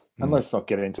thighs. And let's not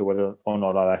get into whether or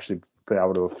not I'd actually be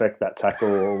able to affect that tackle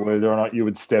or whether or not you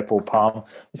would step or palm.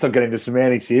 Let's not get into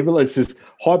semantics here, but let's just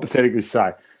hypothetically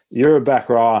say you're a back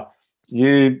rower.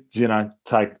 You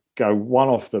go one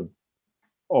off the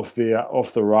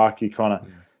rack. You kind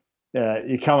of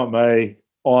you come at me.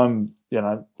 I'm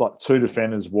like 2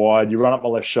 defenders wide. You run up my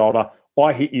left shoulder.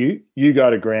 I hit you. You go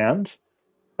to ground,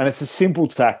 and it's a simple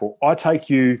tackle. I take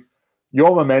you.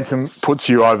 Your momentum puts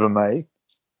you over me.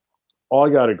 I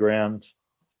go to ground,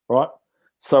 right?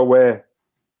 So we're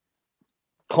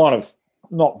kind of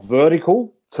not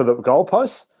vertical to the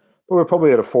goalpost, but we're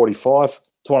probably at a 45.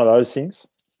 It's one of those things.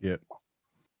 Yeah.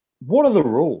 What are the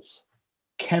rules?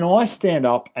 Can I stand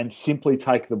up and simply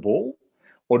take the ball,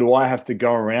 or do I have to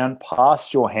go around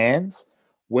past your hands?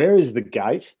 Where is the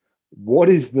gate? Where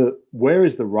is the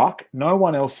ruck? No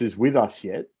one else is with us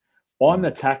yet. I'm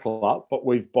the tackler, but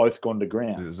we've both gone to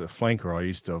ground. There's a flanker I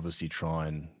used to obviously try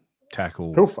and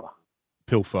tackle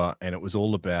pilfer, and it was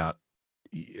all about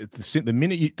the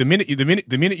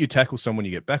minute you tackle someone, you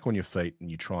get back on your feet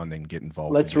and you try and then get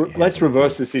involved. Let's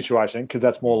reverse the situation, because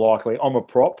that's more likely. I'm a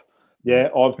prop. Yeah,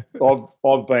 I've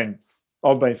been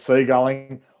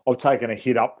seagulling. I've taken a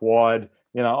hit up wide.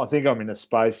 I think I'm in a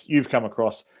space. You've come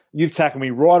across. You've tackled me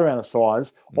right around the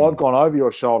thighs. I've gone over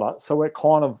your shoulder. So we're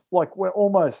kind of like, we're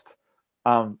almost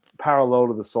parallel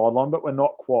to the sideline, but we're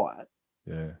not quite.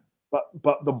 Yeah.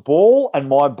 But the ball and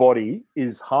my body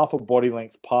is half a body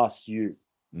length past you.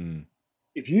 Mm.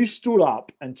 If you stood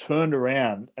up and turned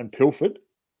around and pilfered,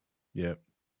 Yeah.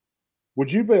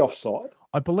 Would you be offside?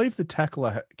 I believe the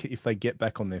tackler, if they get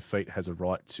back on their feet, has a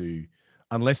right to,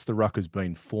 unless the ruck has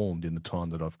been formed in the time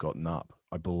that I've gotten up,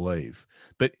 I believe.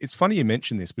 But it's funny you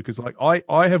mention this because like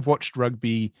I have watched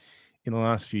rugby in the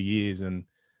last few years and,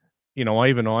 you know,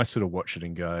 even I sort of watch it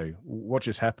and go, what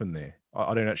just happened there?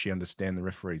 I don't actually understand the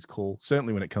referee's call.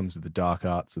 Certainly when it comes to the dark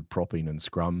arts of propping and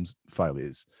scrums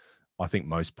failures, I think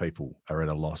most people are at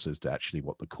a loss as to actually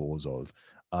what the cause of.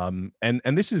 And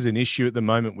this is an issue at the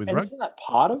moment with And rugby. isn't that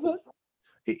part of it?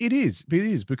 It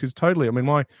is because totally. I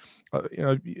mean,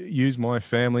 use my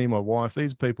family, my wife.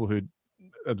 These people who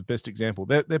are the best example.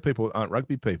 They're people who aren't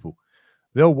rugby people.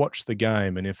 They'll watch the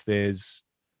game, and if there's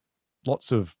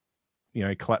lots of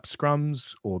collapse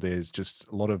scrums, or there's just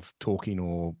a lot of talking,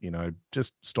 or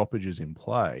just stoppages in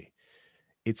play,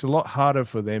 it's a lot harder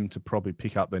for them to probably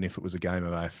pick up than if it was a game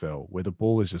of AFL where the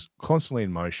ball is just constantly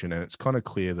in motion, and it's kind of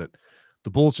clear that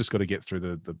the ball's just got to get through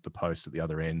the post at the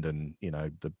other end, and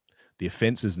the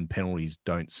offences and penalties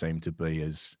don't seem to be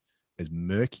as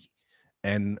murky.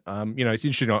 And it's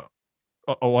interesting.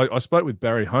 I spoke with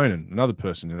Barry Honan, another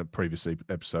person in a previous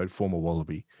episode, former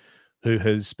Wallaby, who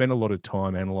has spent a lot of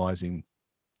time analysing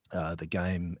the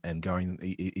game and going.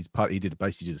 He did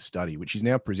a study, which he's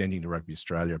now presenting to Rugby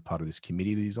Australia, part of this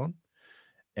committee that he's on.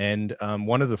 And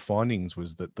one of the findings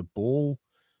was that the ball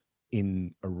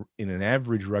in an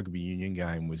average rugby union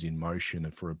game was in motion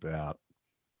for about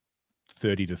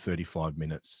 30 to 35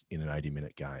 minutes in an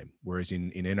 80-minute game, whereas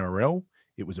in NRL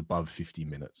it was above 50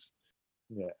 minutes.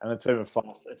 Yeah, and it's even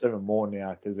fast. It's even more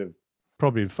now because of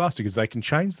probably faster because they can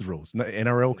change the rules.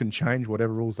 NRL can change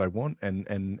whatever rules they want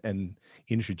and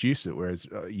introduce it, whereas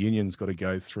unions got to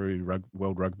go through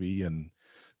World Rugby and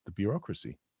the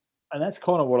bureaucracy. And that's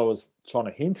kind of what I was trying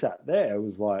to hint at there. It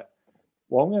was like,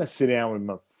 well, I'm going to sit down with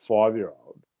my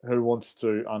 5-year-old who wants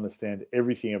to understand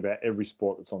everything about every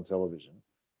sport that's on television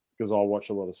because I watch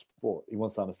a lot of sport. He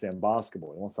wants to understand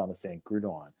basketball. He wants to understand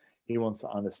gridiron. He wants to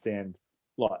understand,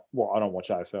 I don't watch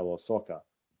AFL or soccer.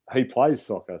 He plays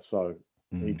soccer, so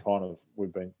he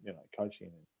we've been, coaching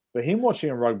him. But him watching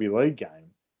a rugby league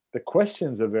game, the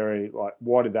questions are very like,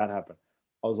 why did that happen?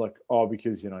 I was like, oh,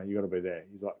 because, you got to be there.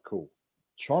 He's like, cool.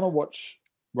 Trying to watch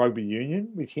rugby union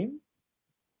with him.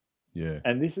 Yeah.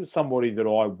 And this is somebody that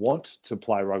I want to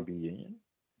play rugby union.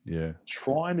 Yeah.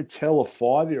 Trying to tell a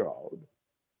 5-year-old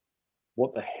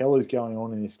what the hell is going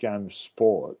on in this game of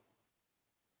sport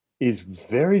is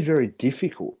very, very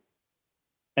difficult.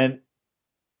 And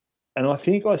I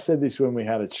think I said this when we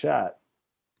had a chat.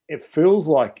 It feels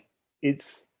like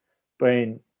it's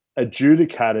been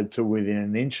adjudicated to within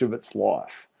an inch of its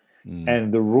life.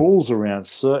 And the rules around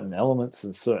certain elements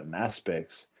and certain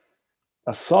aspects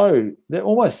are they're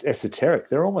almost esoteric.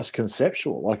 They're almost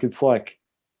conceptual. Like it's like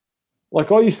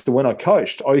I used to, when I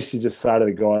coached, I used to just say to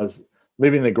the guys,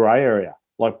 live in the grey area,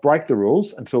 like break the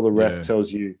rules until the ref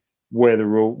tells you where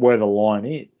the line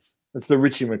is. It's the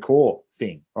Richie McCaw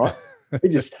thing, right? He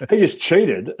just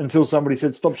cheated until somebody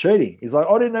said, stop cheating. He's like,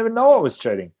 I didn't even know I was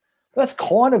cheating. That's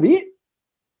kind of it.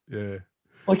 Yeah.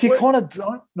 Like you kind of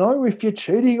don't know if you're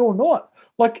cheating or not.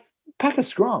 Like pack a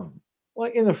scrum,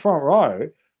 like in the front row.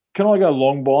 Can I go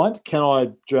long bind? Can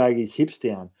I drag his hips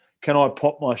down? Can I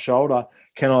pop my shoulder?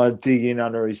 Can I dig in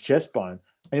under his chest bone?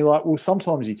 And you're like, well,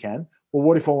 sometimes you can. Well,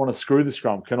 what if I want to screw the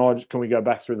scrum? Can we go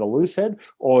back through the loose head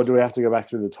or do we have to go back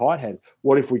through the tight head?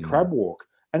 What if we crab walk?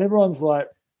 And everyone's like,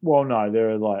 well, no,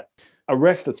 they're like a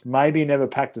ref that's maybe never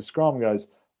packed a scrum goes,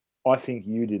 I think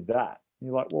you did that. And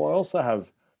you're like, well, I also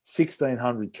have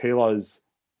 1,600 kilos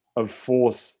of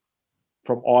force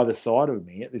from either side of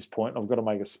me at this point. I've got to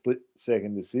make a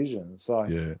split-second decision.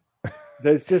 So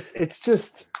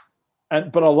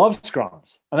but I love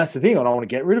scrums. And that's the thing. I don't want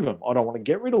to get rid of them. I don't want to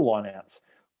get rid of lineouts.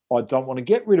 I don't want to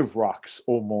get rid of rucks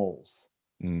or mauls.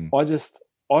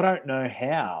 I don't know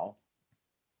how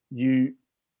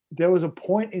there was a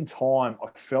point in time I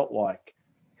felt like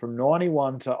from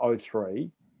 91 to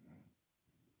 03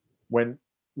 when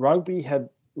rugby had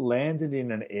landed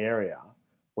in an area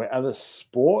where as a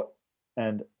sport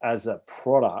and as a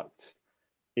product,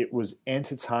 it was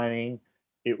entertaining,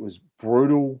 it was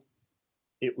brutal,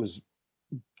 it was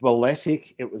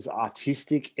balletic, it was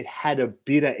artistic, it had a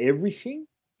bit of everything.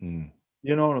 You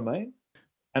know what I mean?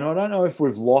 And I don't know if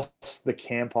we've lost the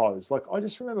Campos. Like, I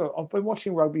just remember I've been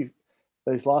watching rugby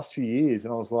these last few years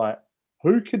and I was like,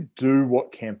 who could do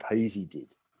what Campese did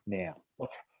now? Like,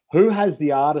 who has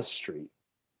the artistry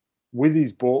with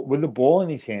the ball in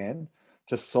his hand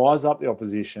to size up the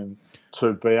opposition,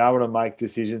 to be able to make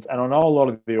decisions? And I know a lot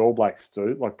of the All Blacks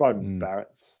do. Like Beauden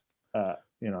Barrett's, a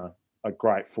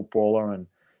great footballer, and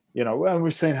and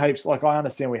we've seen heaps. Like I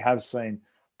understand we have seen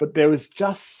but there was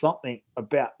just something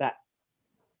about that,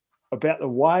 about the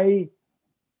way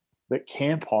that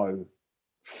Campo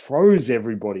froze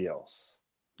everybody else.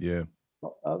 Yeah.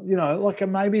 Like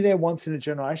maybe they're once in a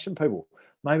generation people.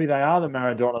 Maybe they are the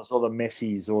Maradonas or the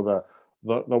Messis or the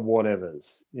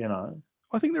whatevers,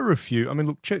 I think there are a few. I mean,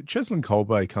 look, Cheslin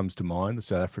Kolbe comes to mind, the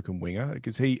South African winger,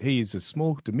 because he is a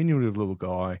small, diminutive little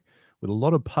guy with a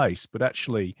lot of pace, but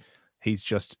actually he's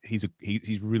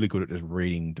really good at just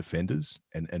reading defenders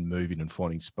and moving and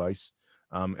finding space.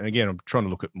 And again, I'm trying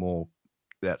to look at more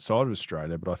outside of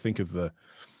Australia, but I think of the,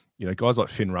 guys like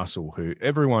Finn Russell, who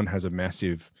everyone has a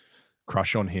massive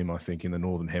crush on him, I think, in the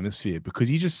Northern Hemisphere, because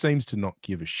he just seems to not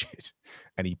give a shit,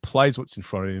 and he plays what's in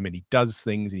front of him, and he does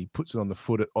things, and he puts it on the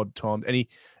foot at odd times, and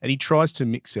he tries to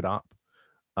mix it up.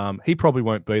 He probably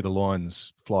won't be the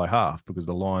Lions fly half, because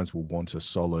the Lions will want a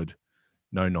solid,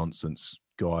 no nonsense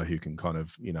guy who can kind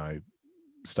of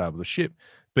stable the ship.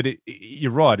 But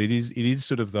you're right, it is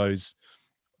sort of those.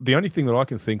 The only thing that I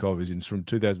can think of is from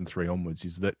 2003 onwards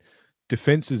is that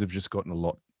defenses have just gotten a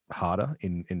lot harder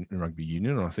in rugby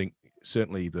union, and I think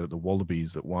certainly the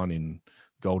Wallabies that won in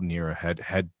golden era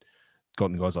had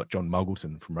gotten guys like John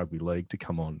Muggleton from rugby league to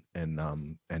come on and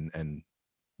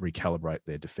recalibrate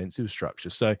their defensive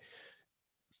structure. So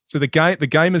the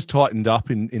game has tightened up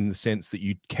in the sense that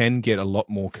you can get a lot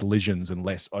more collisions and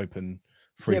less open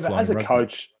free flowing. But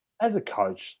as a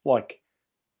coach, like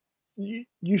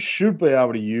you should be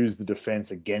able to use the defense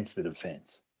against the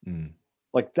defense. Mm.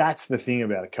 Like, that's the thing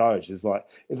about a coach is, like,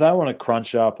 if they want to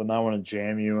crunch up and they want to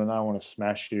jam you and they want to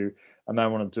smash you and they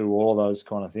want to do all those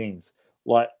kind of things,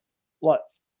 like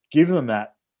give them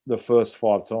that the first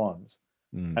 5 times.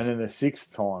 And then the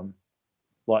 6th time,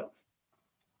 like,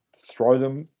 throw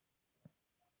them,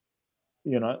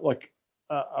 like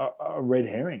a red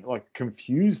herring, like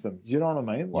confuse them. Do you know what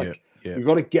I mean? Like, you've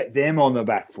got to get them on the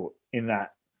back foot in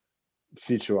that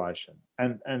situation.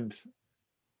 And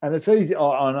it's easy.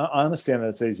 I understand that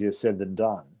it's easier said than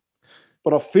done.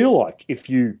 But I feel like if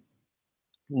you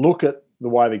look at the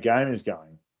way the game is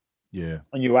going,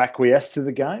 and you acquiesce to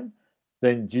the game,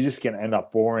 then you're just going to end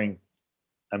up boring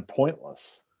and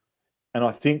pointless. And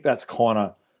I think that's kind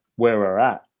of where we're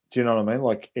at. Do you know what I mean?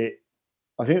 Like,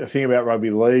 I think the thing about rugby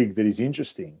league that is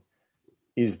interesting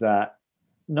is that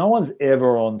no one's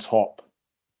ever on top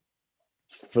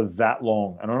for that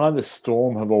long. And I know the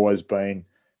Storm have always been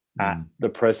at the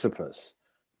precipice.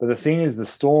 But the thing is, the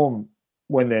Storm,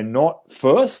 when they're not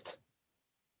first,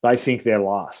 they think they're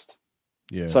last.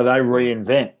 Yeah. So they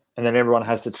reinvent, and then everyone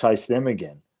has to chase them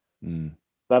again. Mm.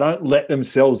 They don't let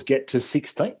themselves get to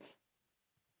 16th.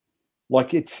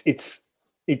 Like, it's a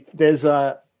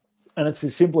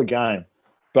simpler game.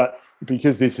 But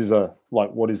because this is a,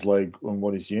 like, what is league and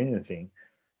what is union thing,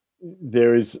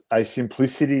 there is a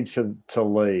simplicity to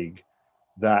league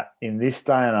that in this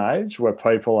day and age where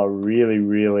people are really,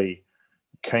 really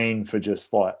keen for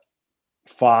just like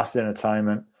fast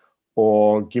entertainment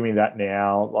or give me that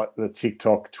now, like the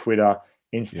TikTok, Twitter,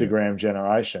 Instagram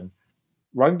generation,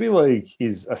 rugby league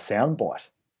is a soundbite.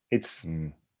 It's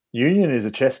union is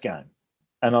a chess game.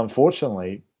 And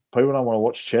unfortunately, people don't want to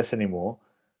watch chess anymore.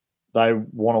 They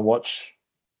want to watch.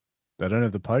 They don't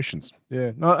have the patience.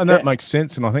 Yeah. No, and that makes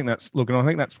sense. And I think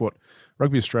that's what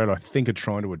Rugby Australia, I think, are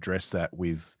trying to address that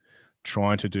with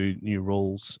trying to do new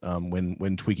rules.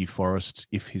 When Twiggy Forrest,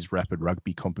 if his rapid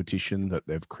rugby competition that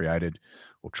they've created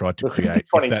or tried to create.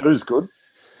 22 is good.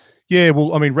 Yeah,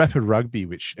 well, I mean, rapid rugby,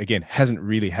 which again hasn't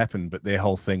really happened, but their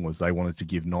whole thing was they wanted to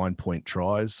give 9-point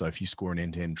tries. So if you score an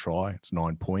end-to-end try, it's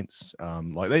 9 points.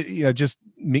 Like they, just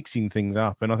mixing things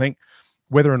up. And I think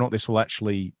whether or not this will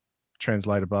actually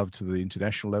translate above to the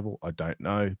international level, I don't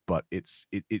know, but it's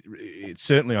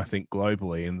certainly, I think,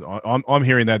 globally, and I'm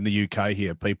hearing that in the UK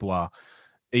here, people are,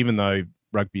 even though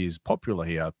rugby is popular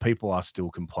here, people are still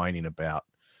complaining about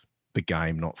the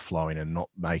game not flowing and not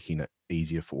making it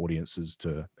easier for audiences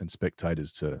and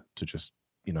spectators to just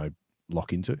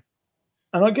lock into.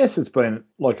 And I guess it's been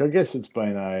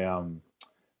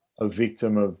a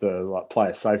victim of the like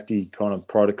player safety kind of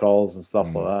protocols and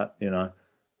stuff like that,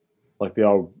 like the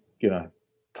old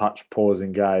touch, pause,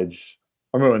 engage.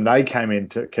 I remember when they came in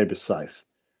to keep us safe.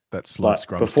 That slowed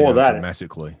scrums before down that,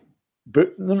 dramatically.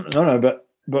 But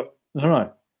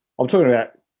no. I'm talking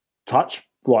about touch,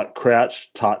 like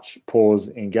crouch, touch, pause,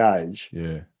 engage.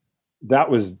 Yeah.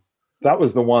 That was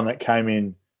the one that came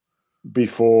in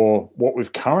before what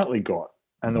we've currently got.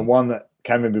 And the one that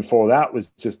came in before that was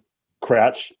just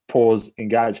crouch, pause,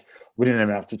 engage. We didn't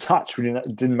even have to touch.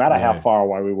 It didn't matter how far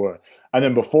away we were. And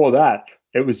then before that,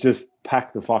 it was just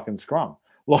pack the fucking scrum.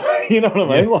 Like, you know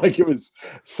what I mean? Like it was.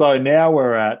 So now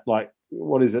we're at like,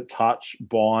 what is it? Touch,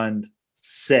 bind,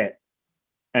 set.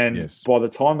 And Yes. by the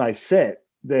time they set,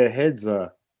 their heads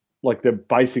are like they're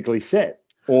basically set.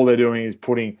 All they're doing is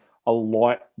putting a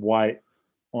light weight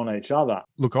on each other.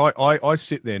 Look, I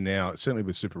sit there now, certainly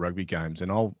with Super Rugby games,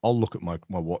 and I'll look at my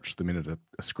watch the minute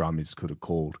a scrum is could have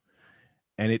called,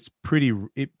 and it's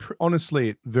honestly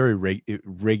it it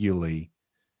regularly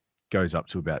goes up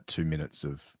to about 2 minutes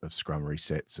of scrum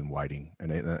resets and waiting,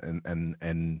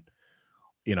 and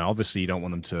you know, obviously you don't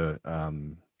want them to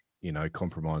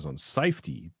compromise on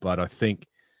safety, but I think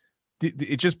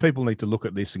it just people need to look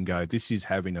at this and go, this is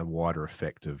having a wider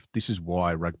effect of this is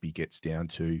why rugby gets down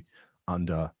to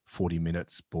under 40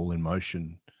 minutes, ball in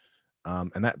motion.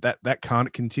 And that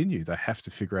can't continue. They have to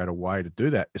figure out a way to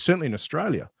do that, certainly in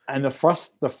Australia. And the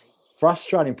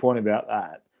frustrating point about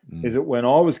that is that when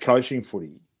I was coaching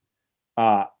footy,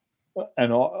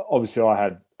 and obviously I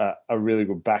had a really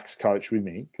good backs coach with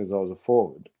me because I was a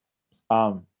forward,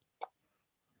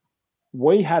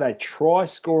 we had a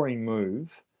try-scoring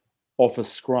move off a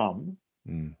scrum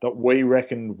that we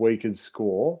reckoned we could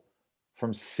score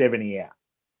from 70 out.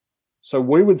 So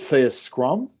we would see a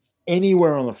scrum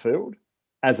anywhere on the field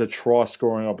as a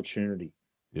try-scoring opportunity.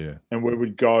 Yeah. And we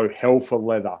would go hell for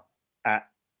leather at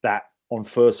that on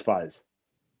first phase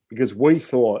because we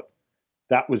thought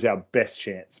that was our best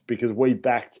chance because we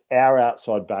backed our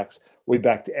outside backs, we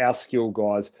backed our skill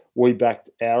guys, we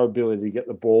backed our ability to get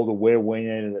the ball to where we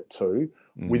needed it to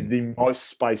with the most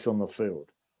space on the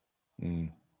field.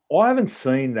 I haven't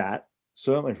seen that,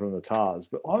 certainly from the Tars,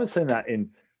 but I haven't seen that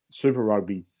in Super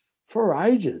Rugby for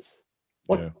ages.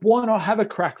 Like, why not have a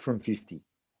crack from 50? If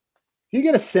you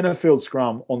get a centre field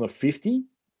scrum on the 50,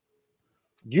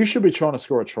 you should be trying to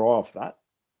score a try off that.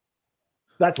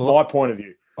 That's my point of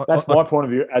view. That's my point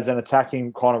of view as an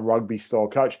attacking kind of rugby style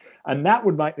coach. And that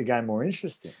would make the game more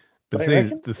interesting.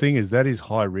 The thing is, that is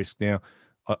high risk. Now,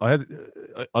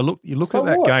 you look at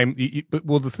that game,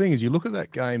 the thing is, you look at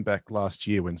that game back last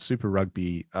year when Super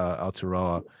Rugby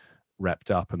Aotearoa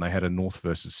wrapped up and they had a North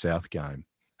versus South game.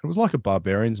 It was like a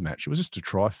Barbarians match. It was just a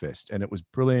try fest and it was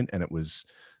brilliant. And it was,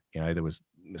 there was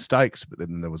mistakes, but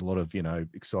then there was a lot of,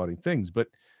 exciting things. But,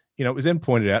 it was then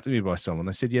pointed out to me by someone.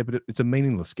 They said, yeah, but it's a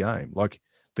meaningless game. Like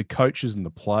the coaches and the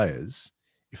players,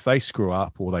 if they screw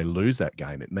up or they lose that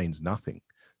game, it means nothing.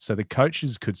 So the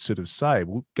coaches could sort of say,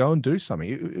 well, go and do something.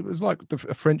 It was like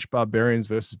a French Barbarians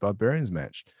versus Barbarians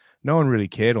match. No one really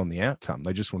cared on the outcome.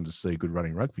 They just wanted to see good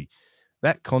running rugby.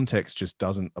 That context just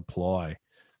doesn't apply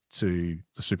to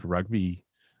the Super Rugby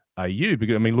AU.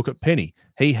 Because, look at Penny.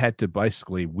 He had to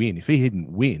basically win. If he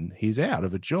didn't win, he's out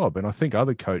of a job. And I think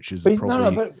other coaches are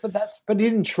probably... But he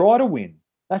didn't try to win.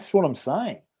 That's what I'm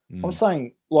saying. I'm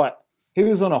saying, like, he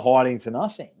was on a hiding to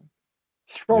nothing.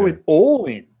 Throw it all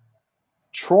in.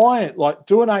 Try it, like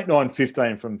do an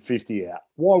 8-9-15 from 50 out.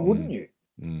 Why wouldn't you?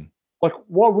 Like,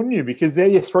 why wouldn't you? Because they're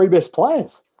your three best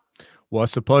players. Well, I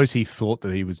suppose he thought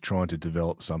that he was trying to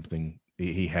develop something.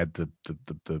 He had the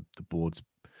board's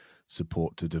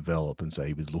support to develop, and so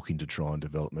he was looking to try and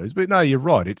develop moves. But no, you're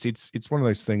right. It's one of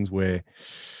those things where,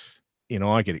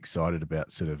 I get excited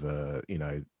about sort of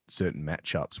certain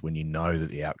matchups when that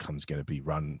the outcome's going to be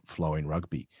flowing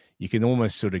rugby. You can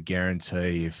almost sort of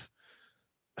guarantee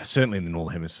certainly in the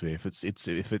Northern Hemisphere, if it's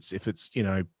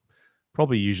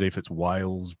probably usually if it's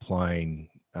Wales playing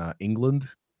England,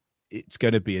 it's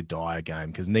going to be a dire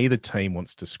game because neither team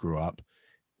wants to screw up.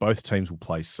 Both teams will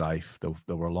play safe. They'll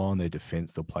rely on their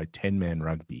defense. They'll play 10-man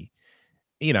rugby,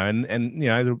 and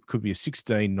there could be a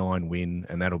 16-9 win,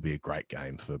 and that'll be a great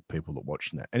game for people that are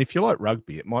watching that. And if you like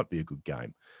rugby, it might be a good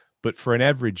game, but for an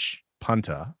average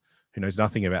punter who knows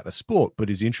nothing about the sport, but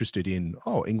is interested in,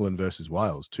 England versus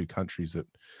Wales, two countries that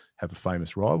have a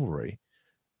famous rivalry.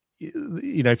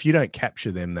 If you don't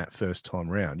capture them that first time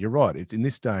round, you're right. It's in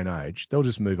this day and age, they'll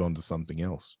just move on to something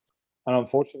else. And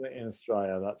unfortunately in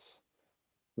Australia,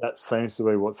 that seems to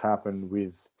be what's happened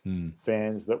with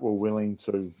fans that were willing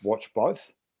to watch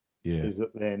both. Yeah. Is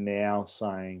that they're now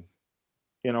saying,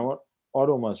 you know what, I'd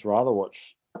almost rather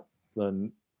watch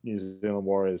the New Zealand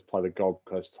Warriors play the Gold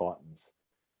Coast Titans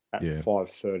at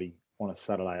 5:30 on a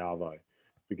Saturday arvo,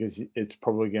 because it's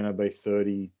probably going to be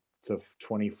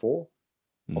 30-24.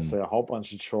 I'll see a whole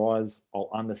bunch of tries. I'll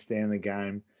understand the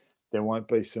game. There won't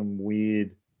be some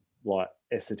weird, like,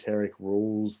 esoteric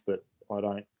rules that I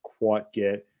don't quite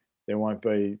get. There won't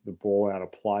be the ball out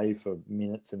of play for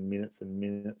minutes and minutes and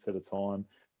minutes at a time,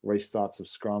 restarts of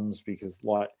scrums, because,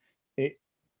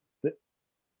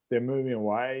 they're moving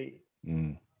away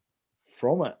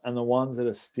from it. And the ones that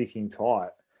are sticking tight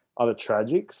are the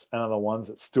tragics and are the ones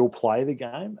that still play the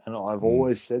game. And I've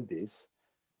always said this,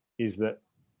 is that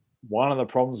one of the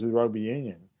problems with rugby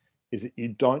union is that you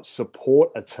don't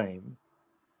support a team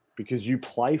because you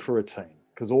play for a team,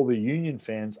 because all the Union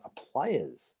fans are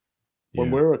players. When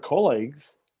Yeah. we were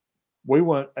colleagues, we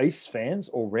weren't East fans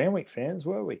or Randwick fans,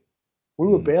 were we? We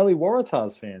were barely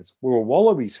Waratahs fans. We were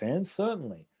Wallabies fans,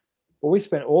 certainly. But we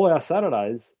spent all our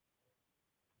Saturdays,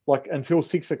 like until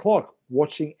 6 o'clock,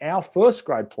 watching our first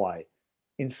grade play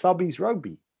in subbies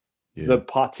rugby. Yeah. The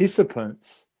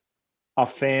participants are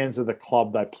fans of the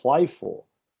club they play for.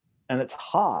 And it's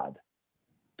hard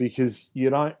because you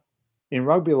don't, in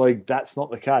rugby league, that's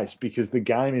not the case because the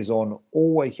game is on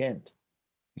all weekend.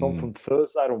 It's on from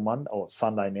Thursday till Monday, or it's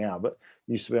Sunday now, but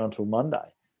it used to be on till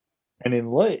Monday. And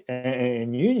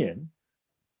in Union,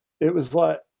 it was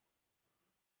like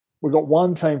we got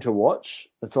one team to watch.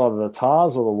 It's either the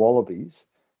Tars or the Wallabies.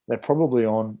 They're probably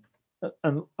on.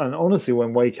 And honestly,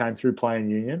 when we came through playing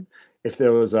Union, if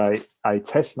there was a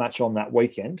test match on that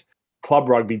weekend, club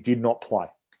rugby did not play.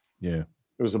 Yeah.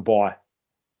 It was a bye,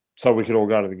 so we could all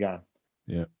go to the game.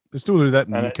 Yeah. They still do that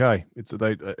in And the UK. It's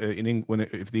they in England.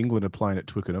 If the England are playing at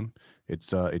Twickenham,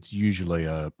 it's usually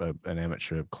an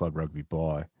amateur club rugby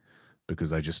bye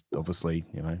because they just obviously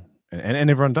and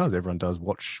everyone does. Everyone does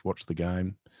watch the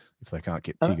game. If they can't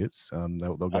get tickets,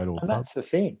 they'll go to a pub. That's the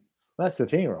thing. That's the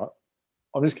thing, right?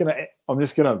 I'm just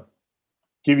gonna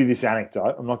give you this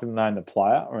anecdote. I'm not going to name the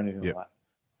player or anything like that.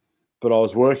 But I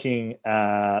was working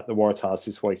at the Waratahs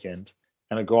this weekend,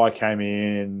 and a guy came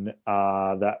in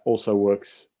that also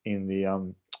works in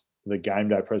the game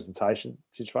day presentation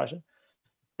situation,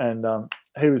 and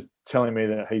he was telling me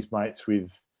that he's mates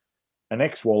with an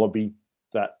ex-Wallaby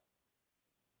that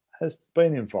has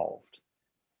been involved,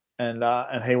 and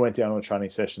he went down to a training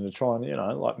session to try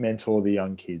and like mentor the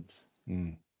young kids.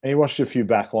 And he watched a few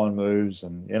backline moves,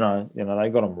 and they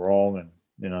got them wrong,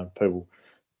 and people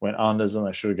went unders and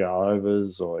they should have gone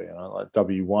overs, or like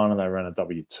W1 and they ran a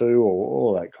W2, or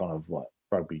all that kind of like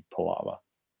rugby palaver.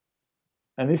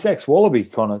 And this ex-Wallaby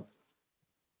kind of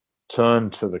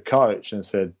turned to the coach and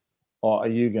said, "Oh, are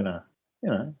you gonna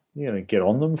get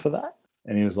on them for that?"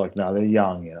 And he was like, "No, they're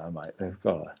young, mate. They've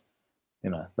got to,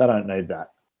 they don't need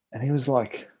that." And he was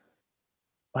like,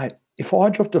 "Mate, if I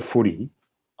dropped a footy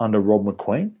under Rob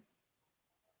McQueen,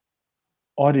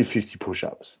 I did 50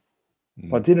 push-ups.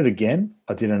 If I did it again,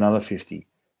 I did another 50.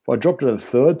 If I dropped it a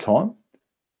third time,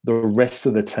 the rest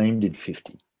of the team did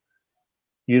 50.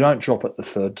 You don't drop it the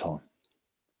third time."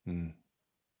 And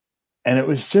it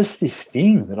was just this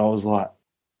thing that I was like,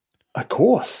 of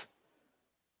course,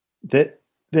 that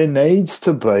there needs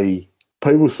to be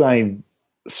people saying,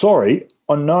 "Sorry,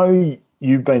 I know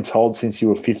you've been told since you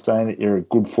were 15 that you're a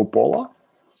good footballer,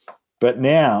 but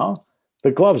now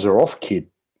the gloves are off, kid.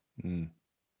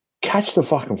 Catch the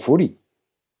fucking footy.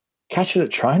 Catch it at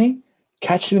training.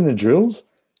 Catch it in the drills.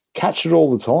 Catch it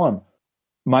all the time.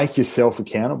 Make yourself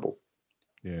accountable."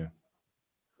 Yeah.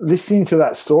 Listening to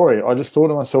that story, I just thought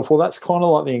to myself, well, that's kind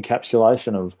of like the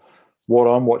encapsulation of what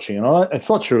I'm watching. And it's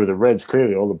not true of the Reds,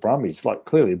 clearly, or the Brumbies, like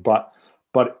clearly, but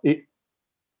it,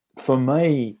 for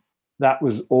me, that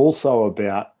was also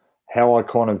about how I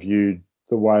kind of viewed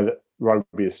the way that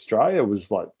Rugby Australia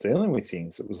was like dealing with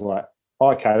things. It was like,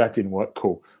 okay, that didn't work,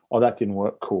 cool. Oh, that didn't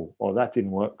work, cool. Oh, that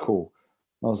didn't work, cool.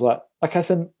 And I was like, okay,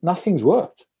 so nothing's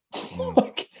worked.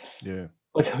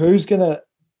 Like who's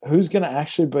gonna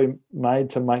actually be made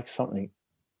to make something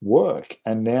work?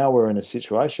 And now we're in a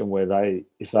situation where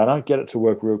if they don't get it to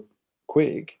work real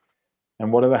quick,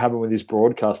 and whatever happened with this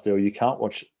broadcast deal, you can't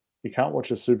watch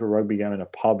a Super Rugby game in a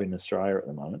pub in Australia at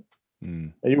the moment.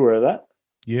 Are you aware of that?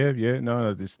 Yeah.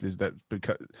 No, there's that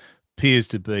appears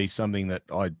to be something that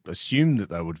I assumed that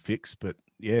they would fix, but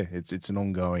yeah, it's an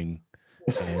ongoing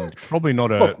and probably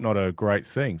not a great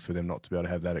thing for them not to be able to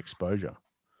have that exposure.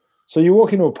 So you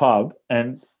walk into a pub,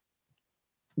 and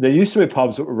there used to be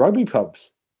pubs that were rugby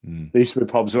pubs. There used to be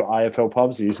pubs that were AFL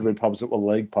pubs. There used to be pubs that were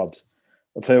league pubs.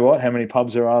 I'll tell you what, how many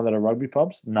pubs there are that are rugby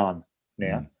pubs? None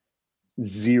now.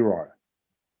 Zero.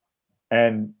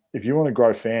 And if you want to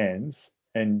grow fans,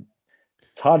 and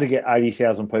it's hard to get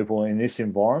 80,000 people in this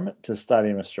environment to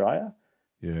Stadium Australia.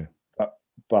 Yeah.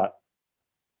 But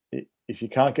if you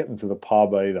can't get them to the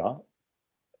pub either,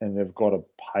 and they've got to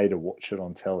pay to watch it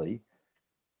on telly,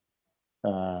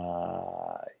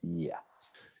 yeah.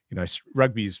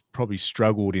 Rugby's probably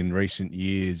struggled in recent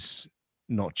years,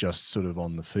 not just sort of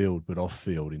on the field, but off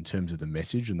field in terms of the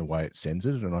message and the way it sends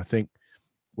it. And I think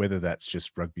whether that's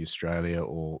just Rugby Australia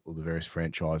or the various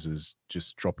franchises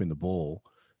just dropping the ball,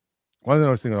 one of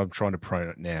the things I'm trying to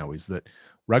promote now is that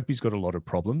rugby's got a lot of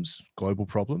problems, global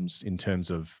problems, in terms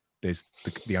of there's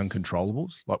the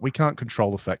uncontrollables. Like we can't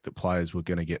control the fact that players were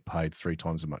going to get paid 3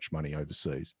 times as much money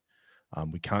overseas.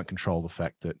 We can't control the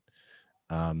fact that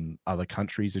Other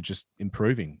countries are just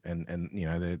improving, and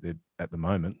they're at the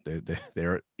moment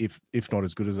they're if not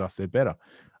as good as us, they're better.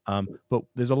 But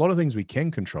there's a lot of things we can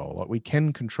control. Like we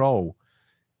can control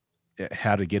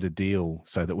how to get a deal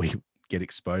so that we get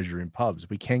exposure in pubs.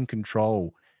 We can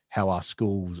control how our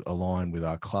schools align with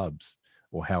our clubs,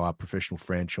 or how our professional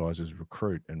franchises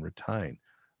recruit and retain.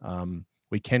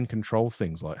 We can control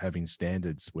things like having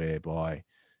standards whereby,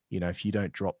 if you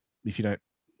don't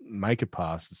make a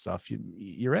pass and stuff,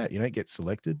 you're out. You don't get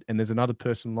selected, and there's another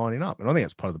person lining up. And I think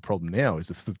that's part of the problem now is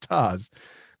the Tars,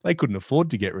 they couldn't afford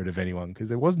to get rid of anyone because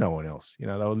there was no one else. They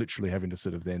were literally having to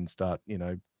sort of then start,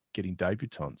 getting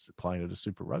debutants playing at a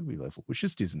Super Rugby level, which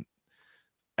just isn't.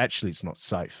 Actually, it's not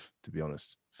safe, to be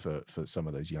honest, for some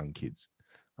of those young kids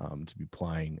to be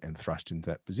playing and thrust into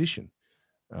that position.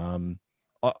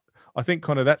 I think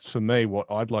kind of that's for me what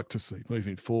I'd like to see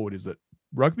moving forward is that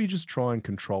rugby just try and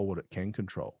control what it can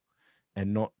control,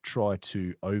 and not try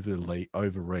to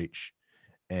overreach,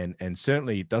 and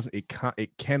certainly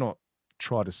it cannot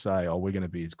try to say, oh, we're going to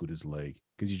be as good as league,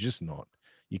 because you're just not.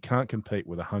 You can't compete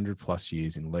with 100+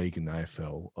 years in league and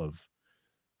AFL of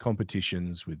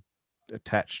competitions with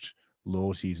attached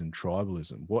loyalties and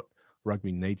tribalism. What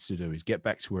rugby needs to do is get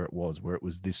back to where it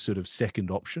was this sort of second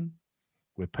option,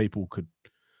 where people could,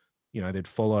 they'd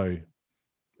follow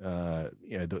the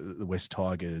West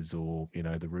Tigers, or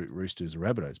the Roosters or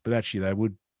Rabbitohs, but actually they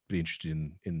would be interested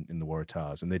in the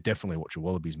Waratahs, and they'd definitely watch a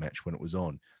Wallabies match when it was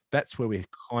on. That's where we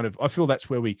I feel that's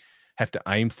where we have to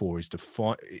aim for, is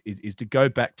to go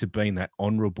back to being that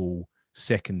honourable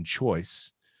second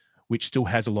choice, which still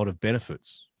has a lot of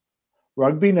benefits.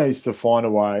 Rugby needs to find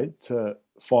a way to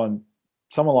find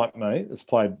someone like me that's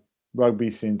played rugby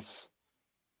since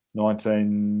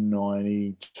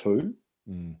 1992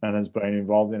 and has been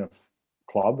involved in a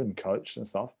club and coached and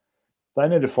stuff. They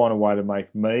need to find a way to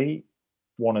make me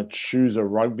want to choose a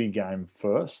rugby game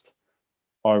first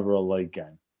over a league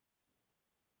game.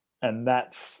 And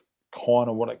that's kind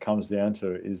of what it comes down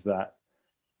to, is that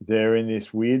they're in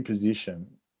this weird position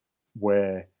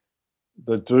where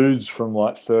the dudes from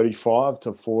like 35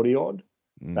 to 40 odd,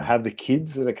 they have the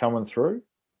kids that are coming through,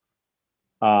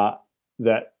 that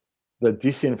the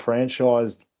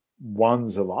disenfranchised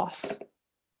ones of us,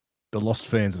 the lost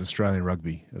fans of Australian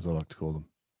rugby, as I like to call them.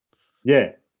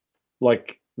 Yeah.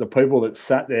 Like the people that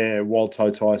sat there while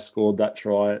Totai scored that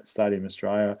try at Stadium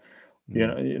Australia,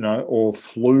 or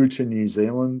flew to New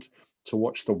Zealand to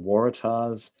watch the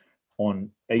Waratahs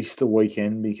on Easter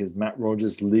weekend because Matt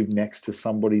Rogers lived next to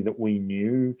somebody that we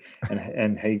knew,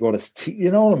 and he got us.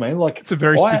 You know what I mean? Like, it's a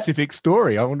very specific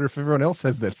story. I wonder if everyone else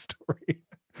has that story.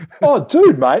 Oh,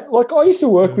 dude, mate! Like, I used to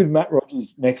work with Matt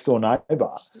Rogers' next door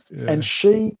neighbour, and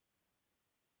she,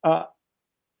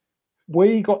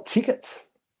 we got tickets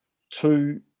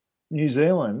to New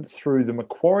Zealand through the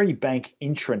Macquarie Bank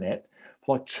intranet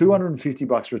for like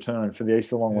 $250 return for the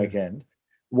Easter long weekend.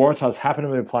 Waratahs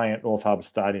happened to be playing at North Harbour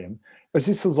Stadium.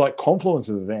 This was like confluence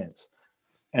of events.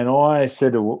 And I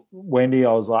said to Wendy,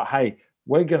 I was like, hey,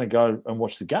 we're going to go and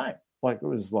watch the game. Like, it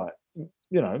was like,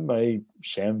 me,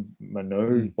 Shem,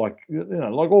 Manu, like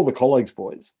all the colleagues'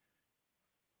 boys.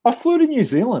 I flew to New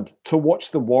Zealand to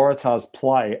watch the Waratahs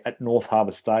play at North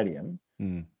Harbour Stadium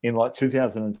in like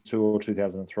 2002 or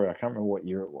 2003. I can't remember what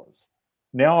year it was.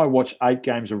 Now I watch 8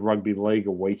 games of rugby league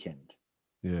a weekend.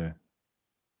 Yeah.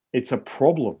 It's a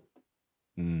problem.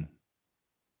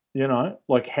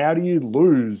 Like, how do you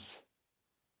lose?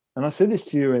 And I said this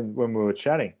to you when we were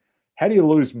chatting. How do you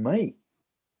lose me?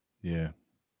 Yeah.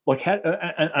 Like,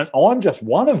 and I'm just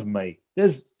one of me.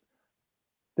 There's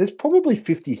probably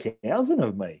 50,000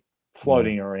 of me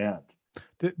floating around.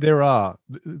 There are,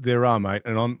 mate.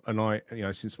 And I,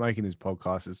 since making this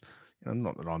podcast, is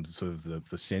not that I'm sort of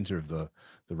the center of the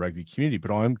rugby community,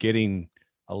 but I'm getting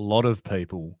a lot of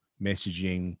people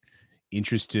messaging,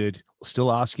 interested,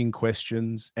 still asking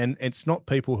questions, and it's not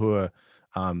people who are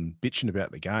bitching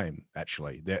about the game.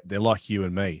 Actually, they're like you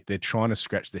and me. They're trying to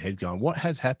scratch their head, going, "What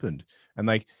has happened?" And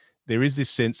there is this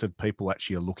sense of people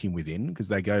actually are looking within, because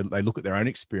they look at their own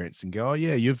experience and go, "Oh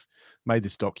yeah, you've made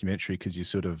this documentary because you're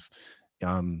sort of,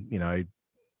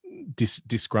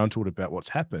 disgruntled about what's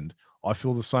happened." I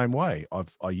feel the same way.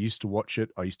 I used to watch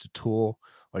it. I used to tour.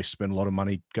 I used to spend a lot of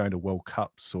money going to World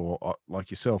Cups, or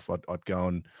like yourself, I'd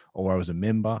go or I was a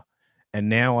member, and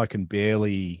now I can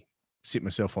barely sit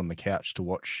myself on the couch to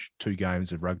watch 2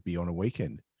 games of rugby on a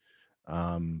weekend,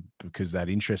 because that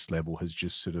interest level has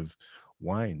just sort of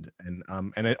waned.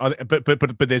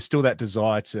 But there's still that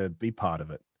desire to be part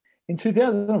of it. In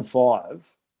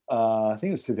 2005, I think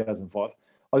it was 2005,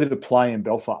 I did a play in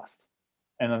Belfast,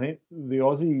 and I think the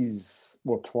Aussies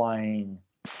were playing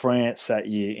France that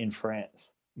year in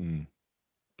France, Mm.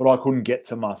 but I couldn't get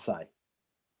to Marseille.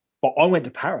 But I went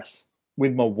to Paris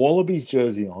with my Wallabies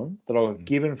jersey on that I got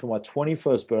given for my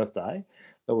 21st birthday.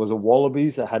 There was a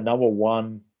Wallabies that had number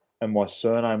 1 and my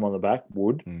surname on the back,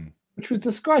 Wood, which was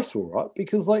disgraceful, right?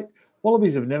 Because like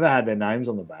Wallabies have never had their names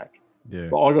on the back. Yeah.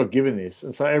 But I got given this.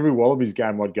 And so every Wallabies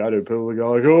game I'd go to, people would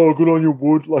go like, oh, good on you,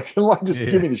 Wood. Like just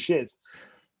give me the shits.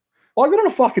 I got on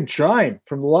a fucking train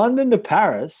from London to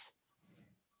Paris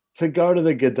to go to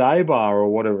the G'day bar or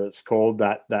whatever it's called,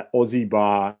 that Aussie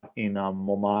bar in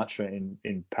Montmartre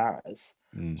in Paris,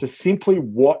 to simply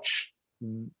watch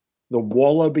the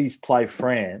Wallabies play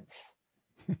France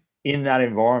in that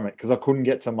environment because I couldn't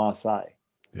get to Marseille.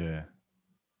 Yeah.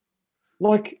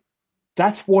 Like,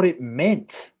 that's what it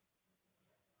meant.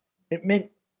 It meant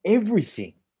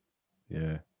everything.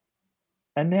 Yeah.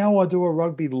 And now I do a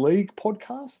rugby league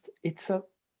podcast. It's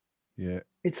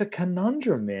a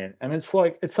conundrum, man. And it's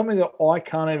like, it's something that I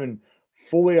can't even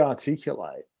fully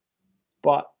articulate.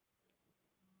 But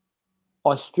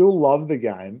I still love the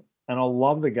game, and I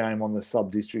love the game on the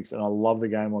sub-districts, and I love the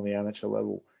game on the amateur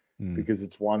level because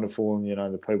it's wonderful, and, you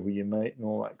know, the people you meet and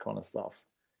all that kind of stuff.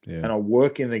 Yeah. And I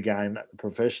work in the game at the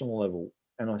professional level,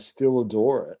 and I still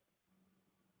adore it.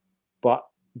 But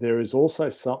there is also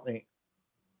something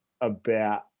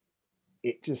about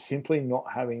it just simply not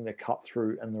having the cut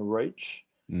through and the reach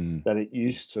that it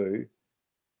used to,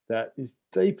 that is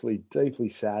deeply, deeply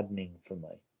saddening for me.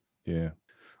 Yeah.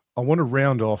 I want to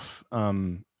round off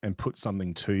and put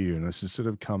something to you, and this has sort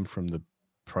of come from the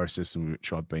process in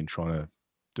which I've been trying to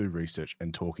do research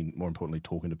and more importantly,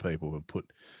 talking to people who have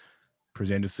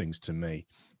presented things to me.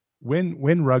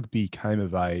 When rugby came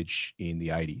of age in the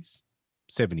 80s,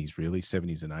 70s really,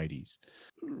 70s and 80s,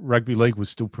 rugby league was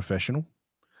still professional.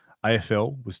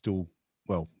 AFL was still,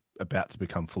 well, about to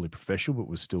become fully professional, but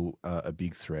was still a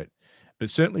big threat. But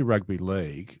certainly rugby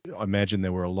league, I imagine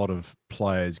there were a lot of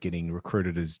players getting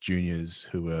recruited as juniors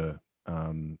who were,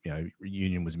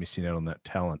 Union was missing out on that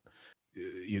talent.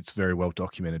 It's very well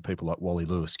documented. People like Wally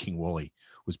Lewis, King Wally,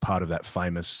 was part of that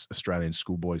famous Australian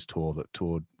schoolboys tour that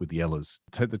toured with the Ellers.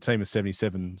 The team of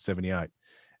 77, 78.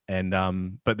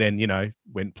 And but then, you know,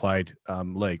 went played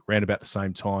league. Round about the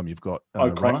same time, you've got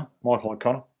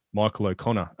Michael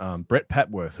O'Connor, Brett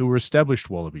Patworth, who were established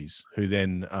Wallabies, who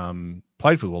then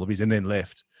played for the Wallabies and then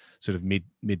left, sort of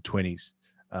mid-20s.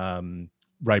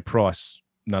 Ray Price,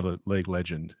 another league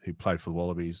legend who played for the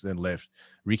Wallabies, then left.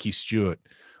 Ricky Stewart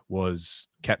was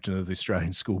captain of the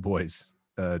Australian schoolboys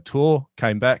tour,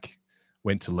 came back,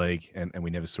 went to league, and we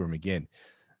never saw him again.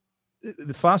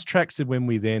 The fast track said when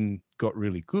we then got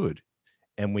really good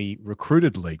and we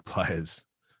recruited league players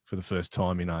for the first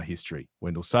time in our history.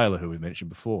 Wendell Saylor, who we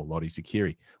mentioned before, Lottie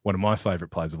Takiri, one of my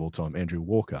favourite players of all time, Andrew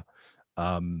Walker. He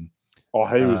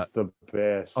was the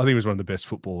best. I think he was one of the best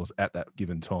footballers at that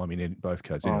given time in both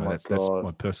codes. Anyway, that's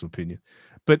my personal opinion.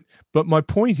 But my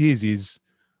point is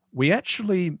we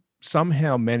actually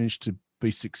somehow managed to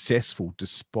be successful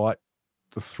despite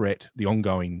the threat, the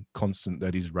ongoing constant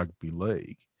that is rugby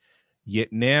league.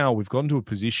 Yet now we've gotten to a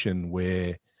position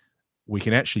where we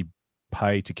can actually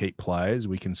pay to keep players.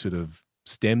 We can sort of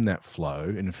stem that flow.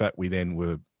 And in fact, we then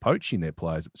were poaching their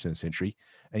players at the turn of the century.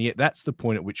 And yet that's the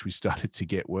point at which we started to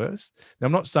get worse. Now,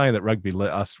 I'm not saying that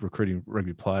us recruiting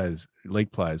rugby players,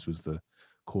 league players, was the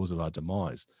cause of our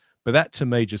demise. But that to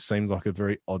me just seems like a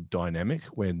very odd dynamic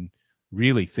when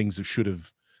really things should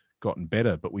have gotten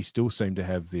better, but we still seem to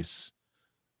have this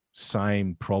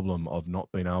same problem of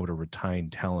not being able to retain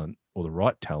talent or the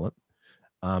right talent.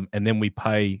 And then we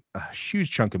pay a huge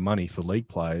chunk of money for league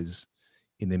players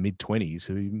in their mid-20s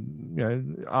who, you know,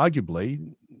 arguably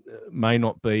may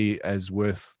not be as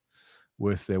worth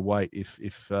their weight if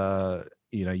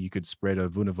you could spread a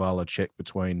Vunivalu check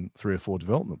between 3 or 4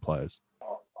 development players.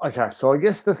 Okay, so I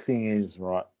guess the thing is,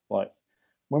 right, like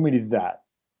when we did that,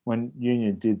 when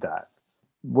Union did that,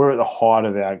 we're at the height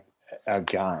of our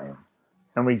game,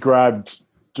 and we grabbed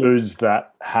dudes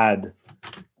that had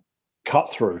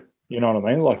cut through. You know what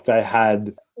I mean? Like they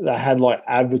had like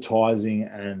advertising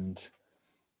and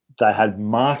they had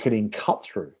marketing cut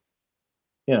through.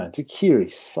 You know, Takiri,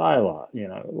 Saylor, you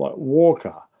know, like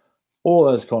Walker, all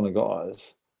those kind of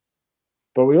guys.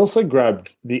 But we also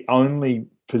grabbed the only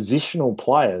positional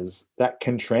players that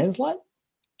can translate.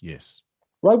 Yes.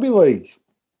 Rugby league's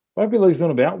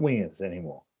not about wingers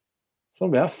anymore. It's not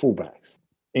about fullbacks.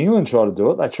 England tried to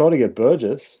do it. They tried to get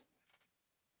Burgess.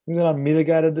 It was an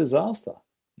unmitigated disaster.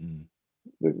 Mm.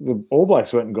 The All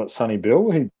Blacks went and got Sonny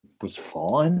Bill. He was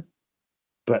fine.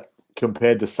 But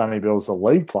compared to Sonny Bill as a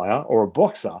league player or a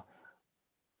boxer,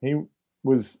 he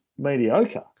was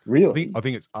mediocre, really. I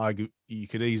think it's you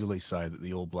could easily say that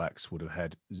the All Blacks would have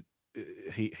had.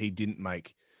 He didn't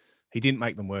make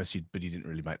them worse, but he didn't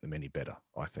really make them any better.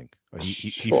 I think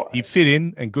he fit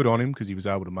in, and good on him because he was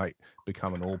able to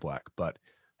become an All Black, but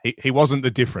he wasn't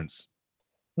the difference.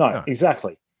 No,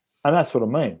 exactly, and that's what I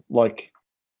mean. Like,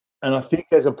 and I think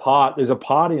there's a part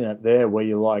in it there where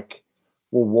you're like,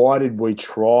 well, why did we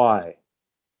try?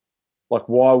 Like,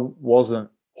 why wasn't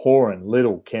Horan,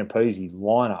 Little, Campese,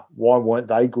 Liner? Why weren't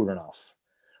they good enough?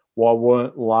 Why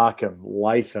weren't Larkham,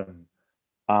 Latham,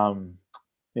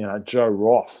 Joe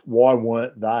Roth? Why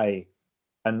weren't they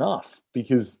enough?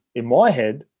 Because in my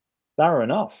head, they were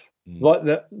enough. Like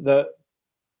the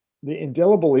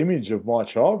indelible image of my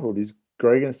childhood is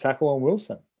Gregan's tackle on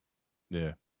Wilson.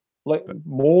 Yeah, like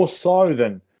more so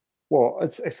than. Well,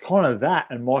 it's kind of that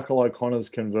and Michael O'Connor's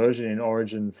conversion in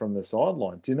Origin from the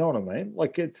sideline. Do you know what I mean?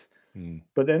 Like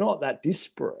but they're not that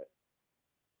disparate.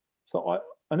 So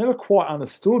I never quite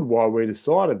understood why we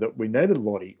decided that we needed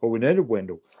Lottie or we needed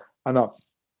Wendell. And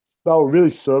they were really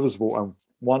serviceable and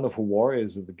wonderful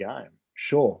warriors of the game,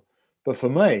 sure. But for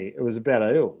me, it was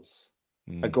about Eels,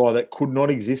 a guy that could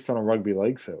not exist on a rugby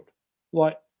league field.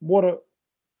 Like, what an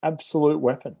absolute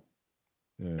weapon.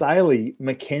 Yeah. Daly,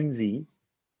 McKenzie,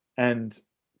 and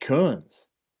Kearns.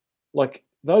 Like,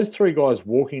 those three guys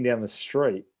walking down the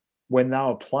street when they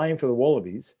were playing for the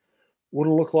Wallabies would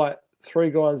have looked like three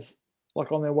guys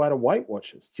like on their way to Weight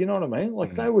Watchers. Do you know what I mean?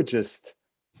 Like, they were just,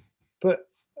 but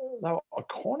they were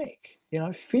iconic.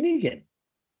 Finnegan.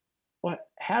 Like,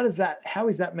 how is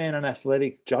that man an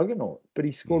athletic juggernaut? But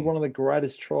he scored one of the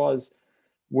greatest tries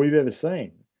we've ever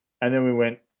seen. And then we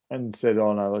went and said,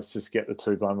 oh no, let's just get the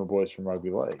two Glamour boys from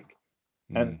rugby league.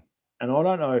 And I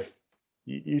don't know if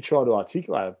you try to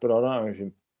articulate it, but I don't know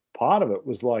if part of it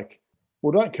was like,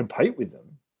 well, don't compete with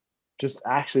them. Just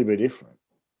actually be different.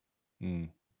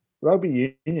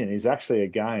 Rugby union is actually a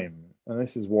game, and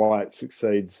this is why it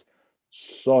succeeds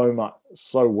so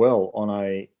well on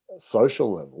a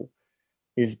social level,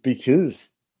 is because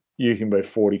you can be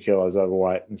 40 kilos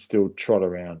overweight and still trot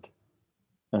around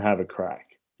and have a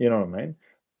crack. You know what I mean?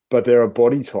 But there are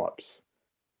body types.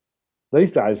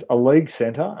 These days, a league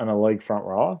centre and a league front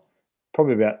rower,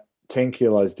 probably about 10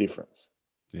 kilos difference.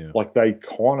 Yeah. Like, they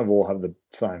kind of all have the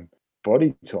same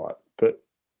body type, but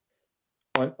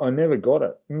I never got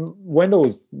it. Wendell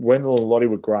and Lottie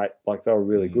were great. Like, they were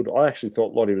really good. I actually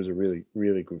thought Lottie was a really,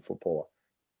 really good footballer.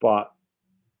 But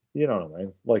you know what I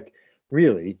mean? Like,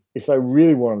 really, if they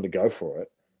really wanted to go for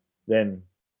it, then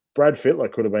Brad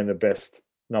Fittler could have been the best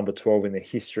number 12 in the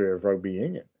history of rugby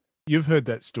union. You've heard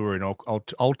that story, and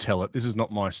I'll tell it. This is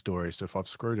not my story, so if I've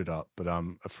screwed it up, but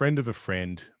a friend of a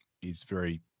friend is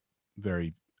very,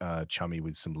 very chummy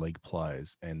with some league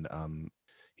players, and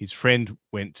his friend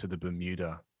went to the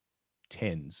Bermuda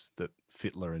Tens that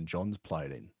Fittler and Johns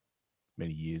played in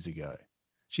many years ago.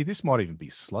 Gee, this might even be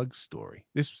Slug's story.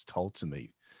 This was told to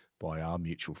me by our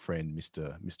mutual friend,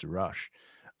 Mr. Rush.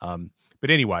 But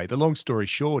anyway, the long story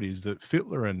short is that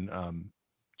Fittler and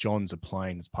Johns are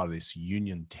playing as part of this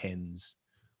Union Tens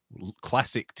the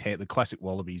classic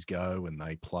Wallabies go and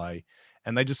they play,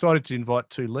 and they decided to invite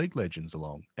two league legends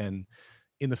along. And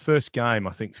in the first game,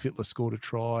 I think Fittler scored a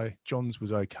try. Johns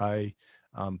was okay,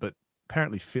 but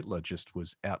apparently Fittler just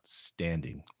was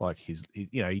outstanding. Like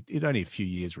he'd only a few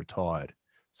years retired,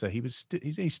 so he's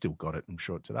still got it, I'm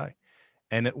sure, today.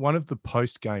 And at one of the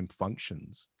post-game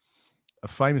functions, a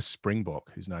famous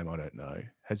Springbok, whose name I don't know,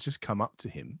 has just come up to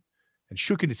him and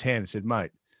shook in his hand and said,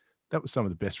 "Mate, that was some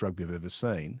of the best rugby I've ever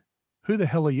seen. Who the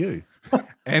hell are you?"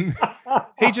 And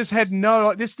he just had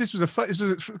no. This was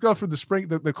a guy from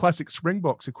the classic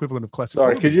Springboks equivalent of classic.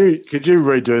 Sorry, could you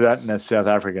redo that in a South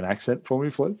African accent for me,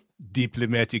 please?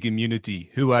 Diplomatic immunity.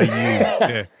 Who are you?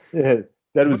 Yeah,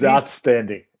 that was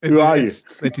outstanding. Who are you?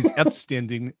 That is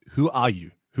outstanding. Who are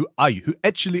you? Who are you? Who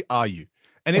actually are you?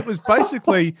 And it was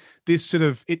basically this sort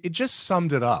of. It just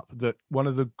summed it up that one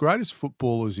of the greatest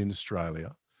footballers in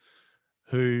Australia,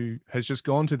 who has just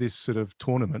gone to this sort of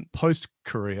tournament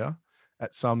post-career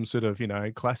at some sort of,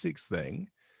 classics thing,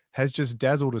 has just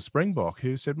dazzled a Springbok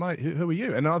who said, "Mate, who are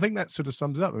you?" And I think that sort of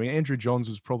sums it up. I mean, Andrew Johns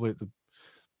was probably at the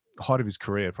height of his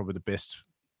career, probably the best,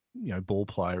 ball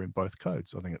player in both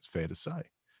codes. I think it's fair to say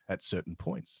at certain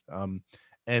points.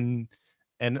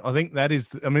 And I think that is,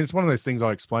 it's one of those things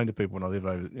I explain to people when I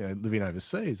living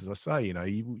overseas. As I say,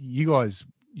 you guys,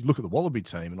 you look at the Wallaby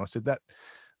team, and I said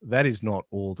that is not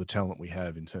all the talent we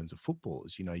have in terms of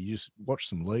footballers. You just watch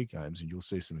some league games and you'll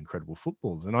see some incredible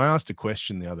footballers. And I asked a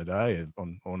question the other day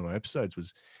on one of my episodes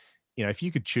was, if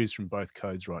you could choose from both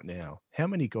codes right now, how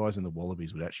many guys in the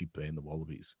Wallabies would actually be in the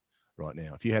Wallabies right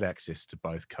now if you had access to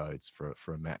both codes for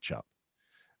a matchup?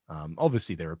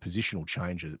 Obviously, there are positional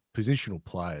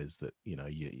players that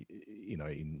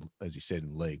as you said,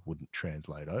 in league wouldn't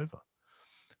translate over.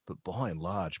 But by and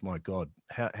large, my God,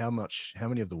 how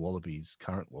many of the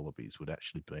current Wallabies would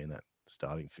actually be in that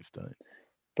starting 15?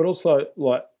 But also,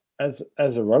 like, as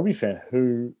a rugby fan,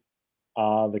 who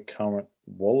are the current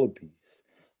Wallabies?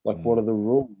 Like, what are the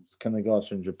rules? Can the guys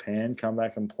from Japan come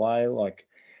back and play? Like,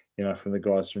 from the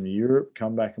guys from Europe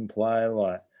come back and play?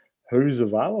 Like, who's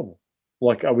available?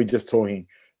 Like, are we just talking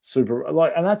super?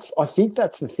 Like, and I think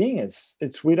that's the thing.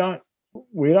 It's we don't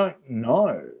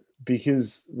know,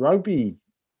 because rugby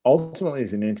ultimately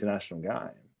is an international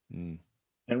game,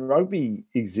 and rugby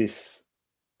exists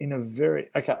in a very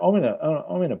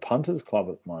I'm in a punters club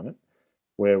at the moment,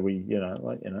 where we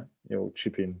you'll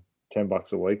chip in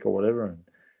 $10 a week or whatever, and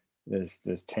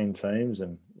there's 10 teams,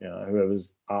 and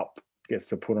whoever's up gets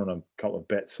to put on a couple of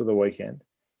bets for the weekend,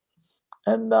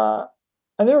 and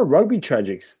there are rugby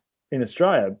tragics in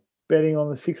Australia betting on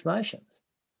the Six Nations,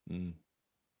 and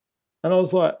I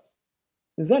was like,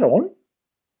 is that on?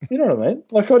 You know what I mean?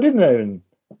 Like, I didn't even,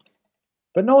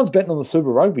 but no one's betting on the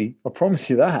Super Rugby, I promise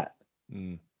you that.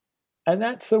 And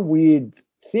that's a weird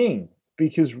thing,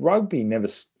 because rugby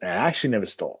actually never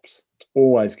stops. It's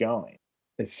always going.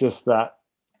 It's just that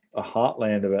the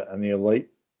heartland of it and the elite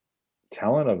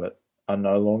talent of it are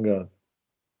no longer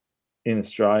in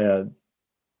Australia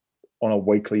on a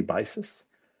weekly basis.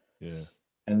 Yeah.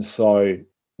 And so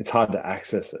it's hard to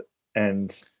access it.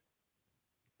 And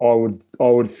I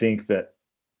would think that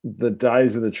the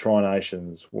days of the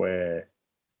Tri-Nations, where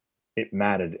it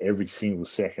mattered, every single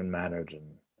second mattered,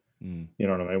 and you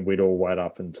know what I mean, we'd all wait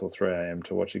up until 3 a.m.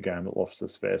 to watch a game at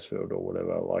Loftus Fairfield or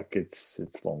whatever. Like, it's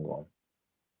long gone,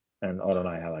 and I don't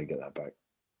know how they get that back.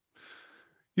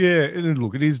 Yeah, and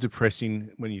look, it is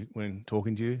depressing when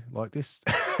talking to you like this,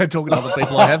 talking to other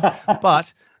people I have,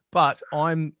 but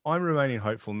I'm remaining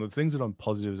hopeful, and the things that I'm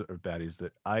positive about is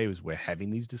that as we're having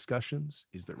these discussions,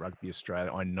 is that Rugby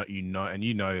Australia, I know and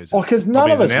because none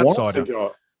of us want to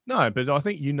go. No, but I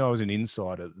think as an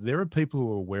insider, there are people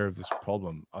who are aware of this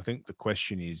problem. I think the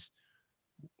question is,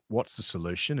 what's the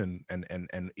solution,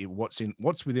 and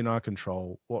what's within our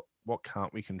control? What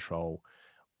can't we control?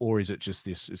 Or is it just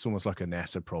this? It's almost like a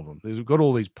NASA problem. We've got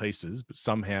all these pieces, but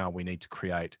somehow we need to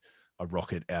create a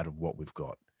rocket out of what we've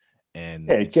got. And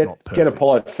it's not perfect. Get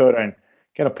Apollo 13.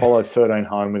 Get Apollo 13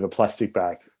 home with a plastic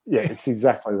bag. Yeah, it's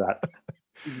exactly that.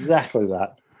 Exactly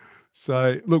that.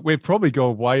 So, look, we've probably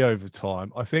gone way over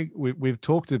time. I think we've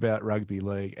talked about rugby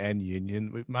league and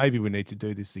union. Maybe we need to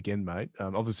do this again, mate.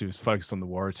 Obviously, it was focused on the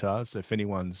Waratahs. So if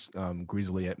anyone's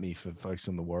grizzly at me for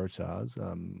focusing on the Waratahs,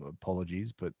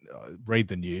 apologies. But read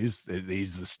the news. It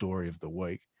is the story of the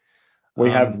week. We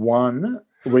have one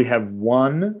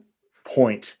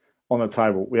point on the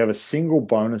table. We have a single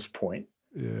bonus point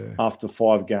after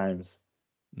 5 games.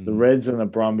 The Reds and the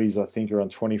Brumbies, I think, are on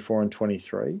 24 and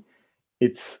 23.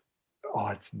 It's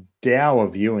dour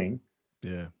viewing.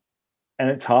 Yeah. And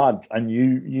it's hard. And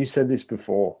you said this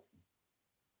before.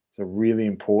 It's a really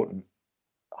important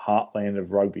heartland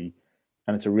of rugby,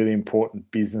 and it's a really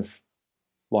important business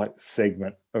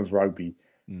segment of rugby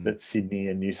that Sydney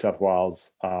and New South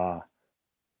Wales are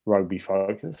rugby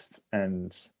focused,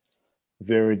 and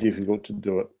very difficult to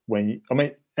do it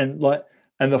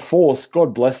and the Force,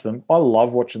 God bless them. I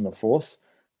love watching the Force.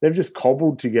 They've just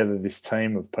cobbled together this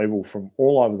team of people from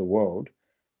all over the world.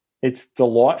 It's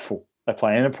delightful. They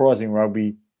play enterprising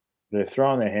rugby. They're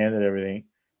throwing their hand at everything.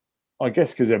 I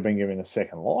guess because they've been given a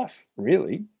second life,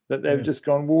 really, that they've just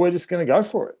gone, well, we're just going to go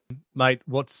for it. Mate,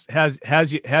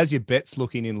 how's your bets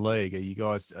looking in league?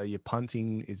 Are you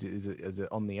punting? Is it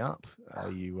on the up?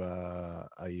 Are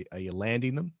you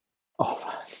landing them?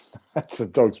 Oh, that's a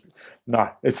dog's.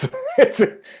 No, it's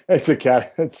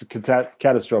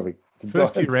catastrophic.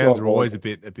 First few rounds are always a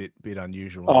bit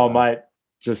unusual. Oh, mate,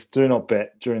 just do not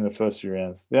bet during the first few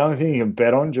rounds. The only thing you can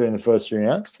bet on during the first few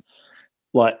rounds,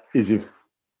 is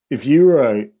if you were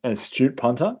an astute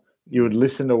punter, you would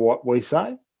listen to what we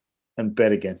say and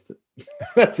bet against it.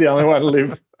 That's the only way to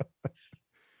live.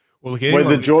 Well, look, we're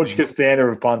the George Costanza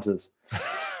of punters.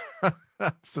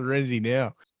 Serenity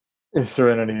now.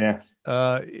 Serenity now.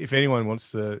 If anyone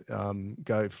wants to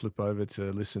go flip over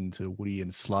to listen to Woody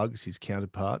and Slugs, his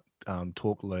counterpart,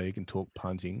 talk league and talk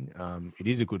punting, it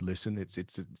is a good listen. It's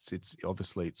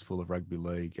obviously it's full of rugby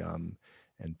league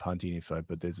and punting info,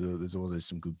 but there's also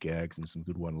some good gags and some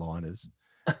good one-liners.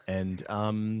 And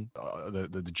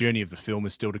the journey of the film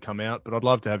is still to come out, but I'd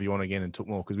love to have you on again and talk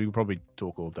more, because we could probably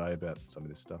talk all day about some of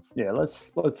this stuff. Yeah,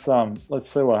 let's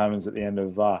see what happens at the end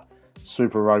of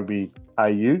Super Rugby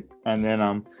AU, and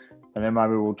then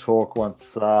maybe we'll talk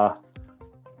once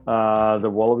The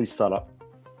Wallaby startup.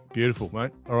 Beautiful,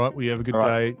 mate. All right, well, you have a good All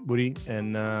day, Woody,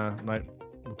 and mate,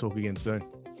 we'll talk again soon.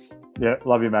 Yeah,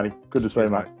 love you, Matty. Good to see you,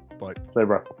 mate. Bye. See you,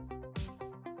 bro.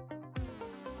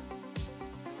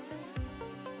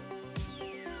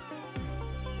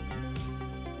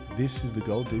 This is the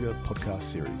Gold Digger podcast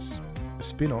series, a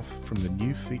spin-off from the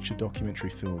new feature documentary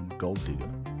film Gold Digger,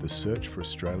 The Search for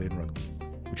Australian Rugby,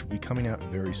 which will be coming out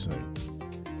very soon.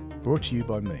 Brought to you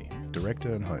by me,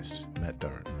 director and host, Matt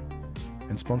Durran,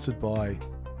 and sponsored by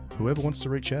whoever wants to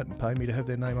reach out and pay me to have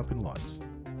their name up in lights.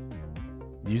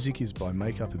 Music is by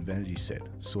Makeup and Vanity Set,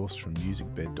 sourced from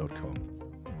musicbed.com.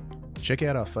 Check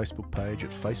out our Facebook page at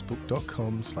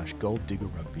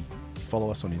facebook.com/golddiggerrugby.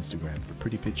 Follow us on Instagram for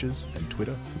pretty pictures and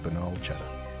Twitter for banal chatter.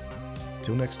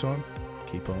 Till next time,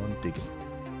 keep on digging.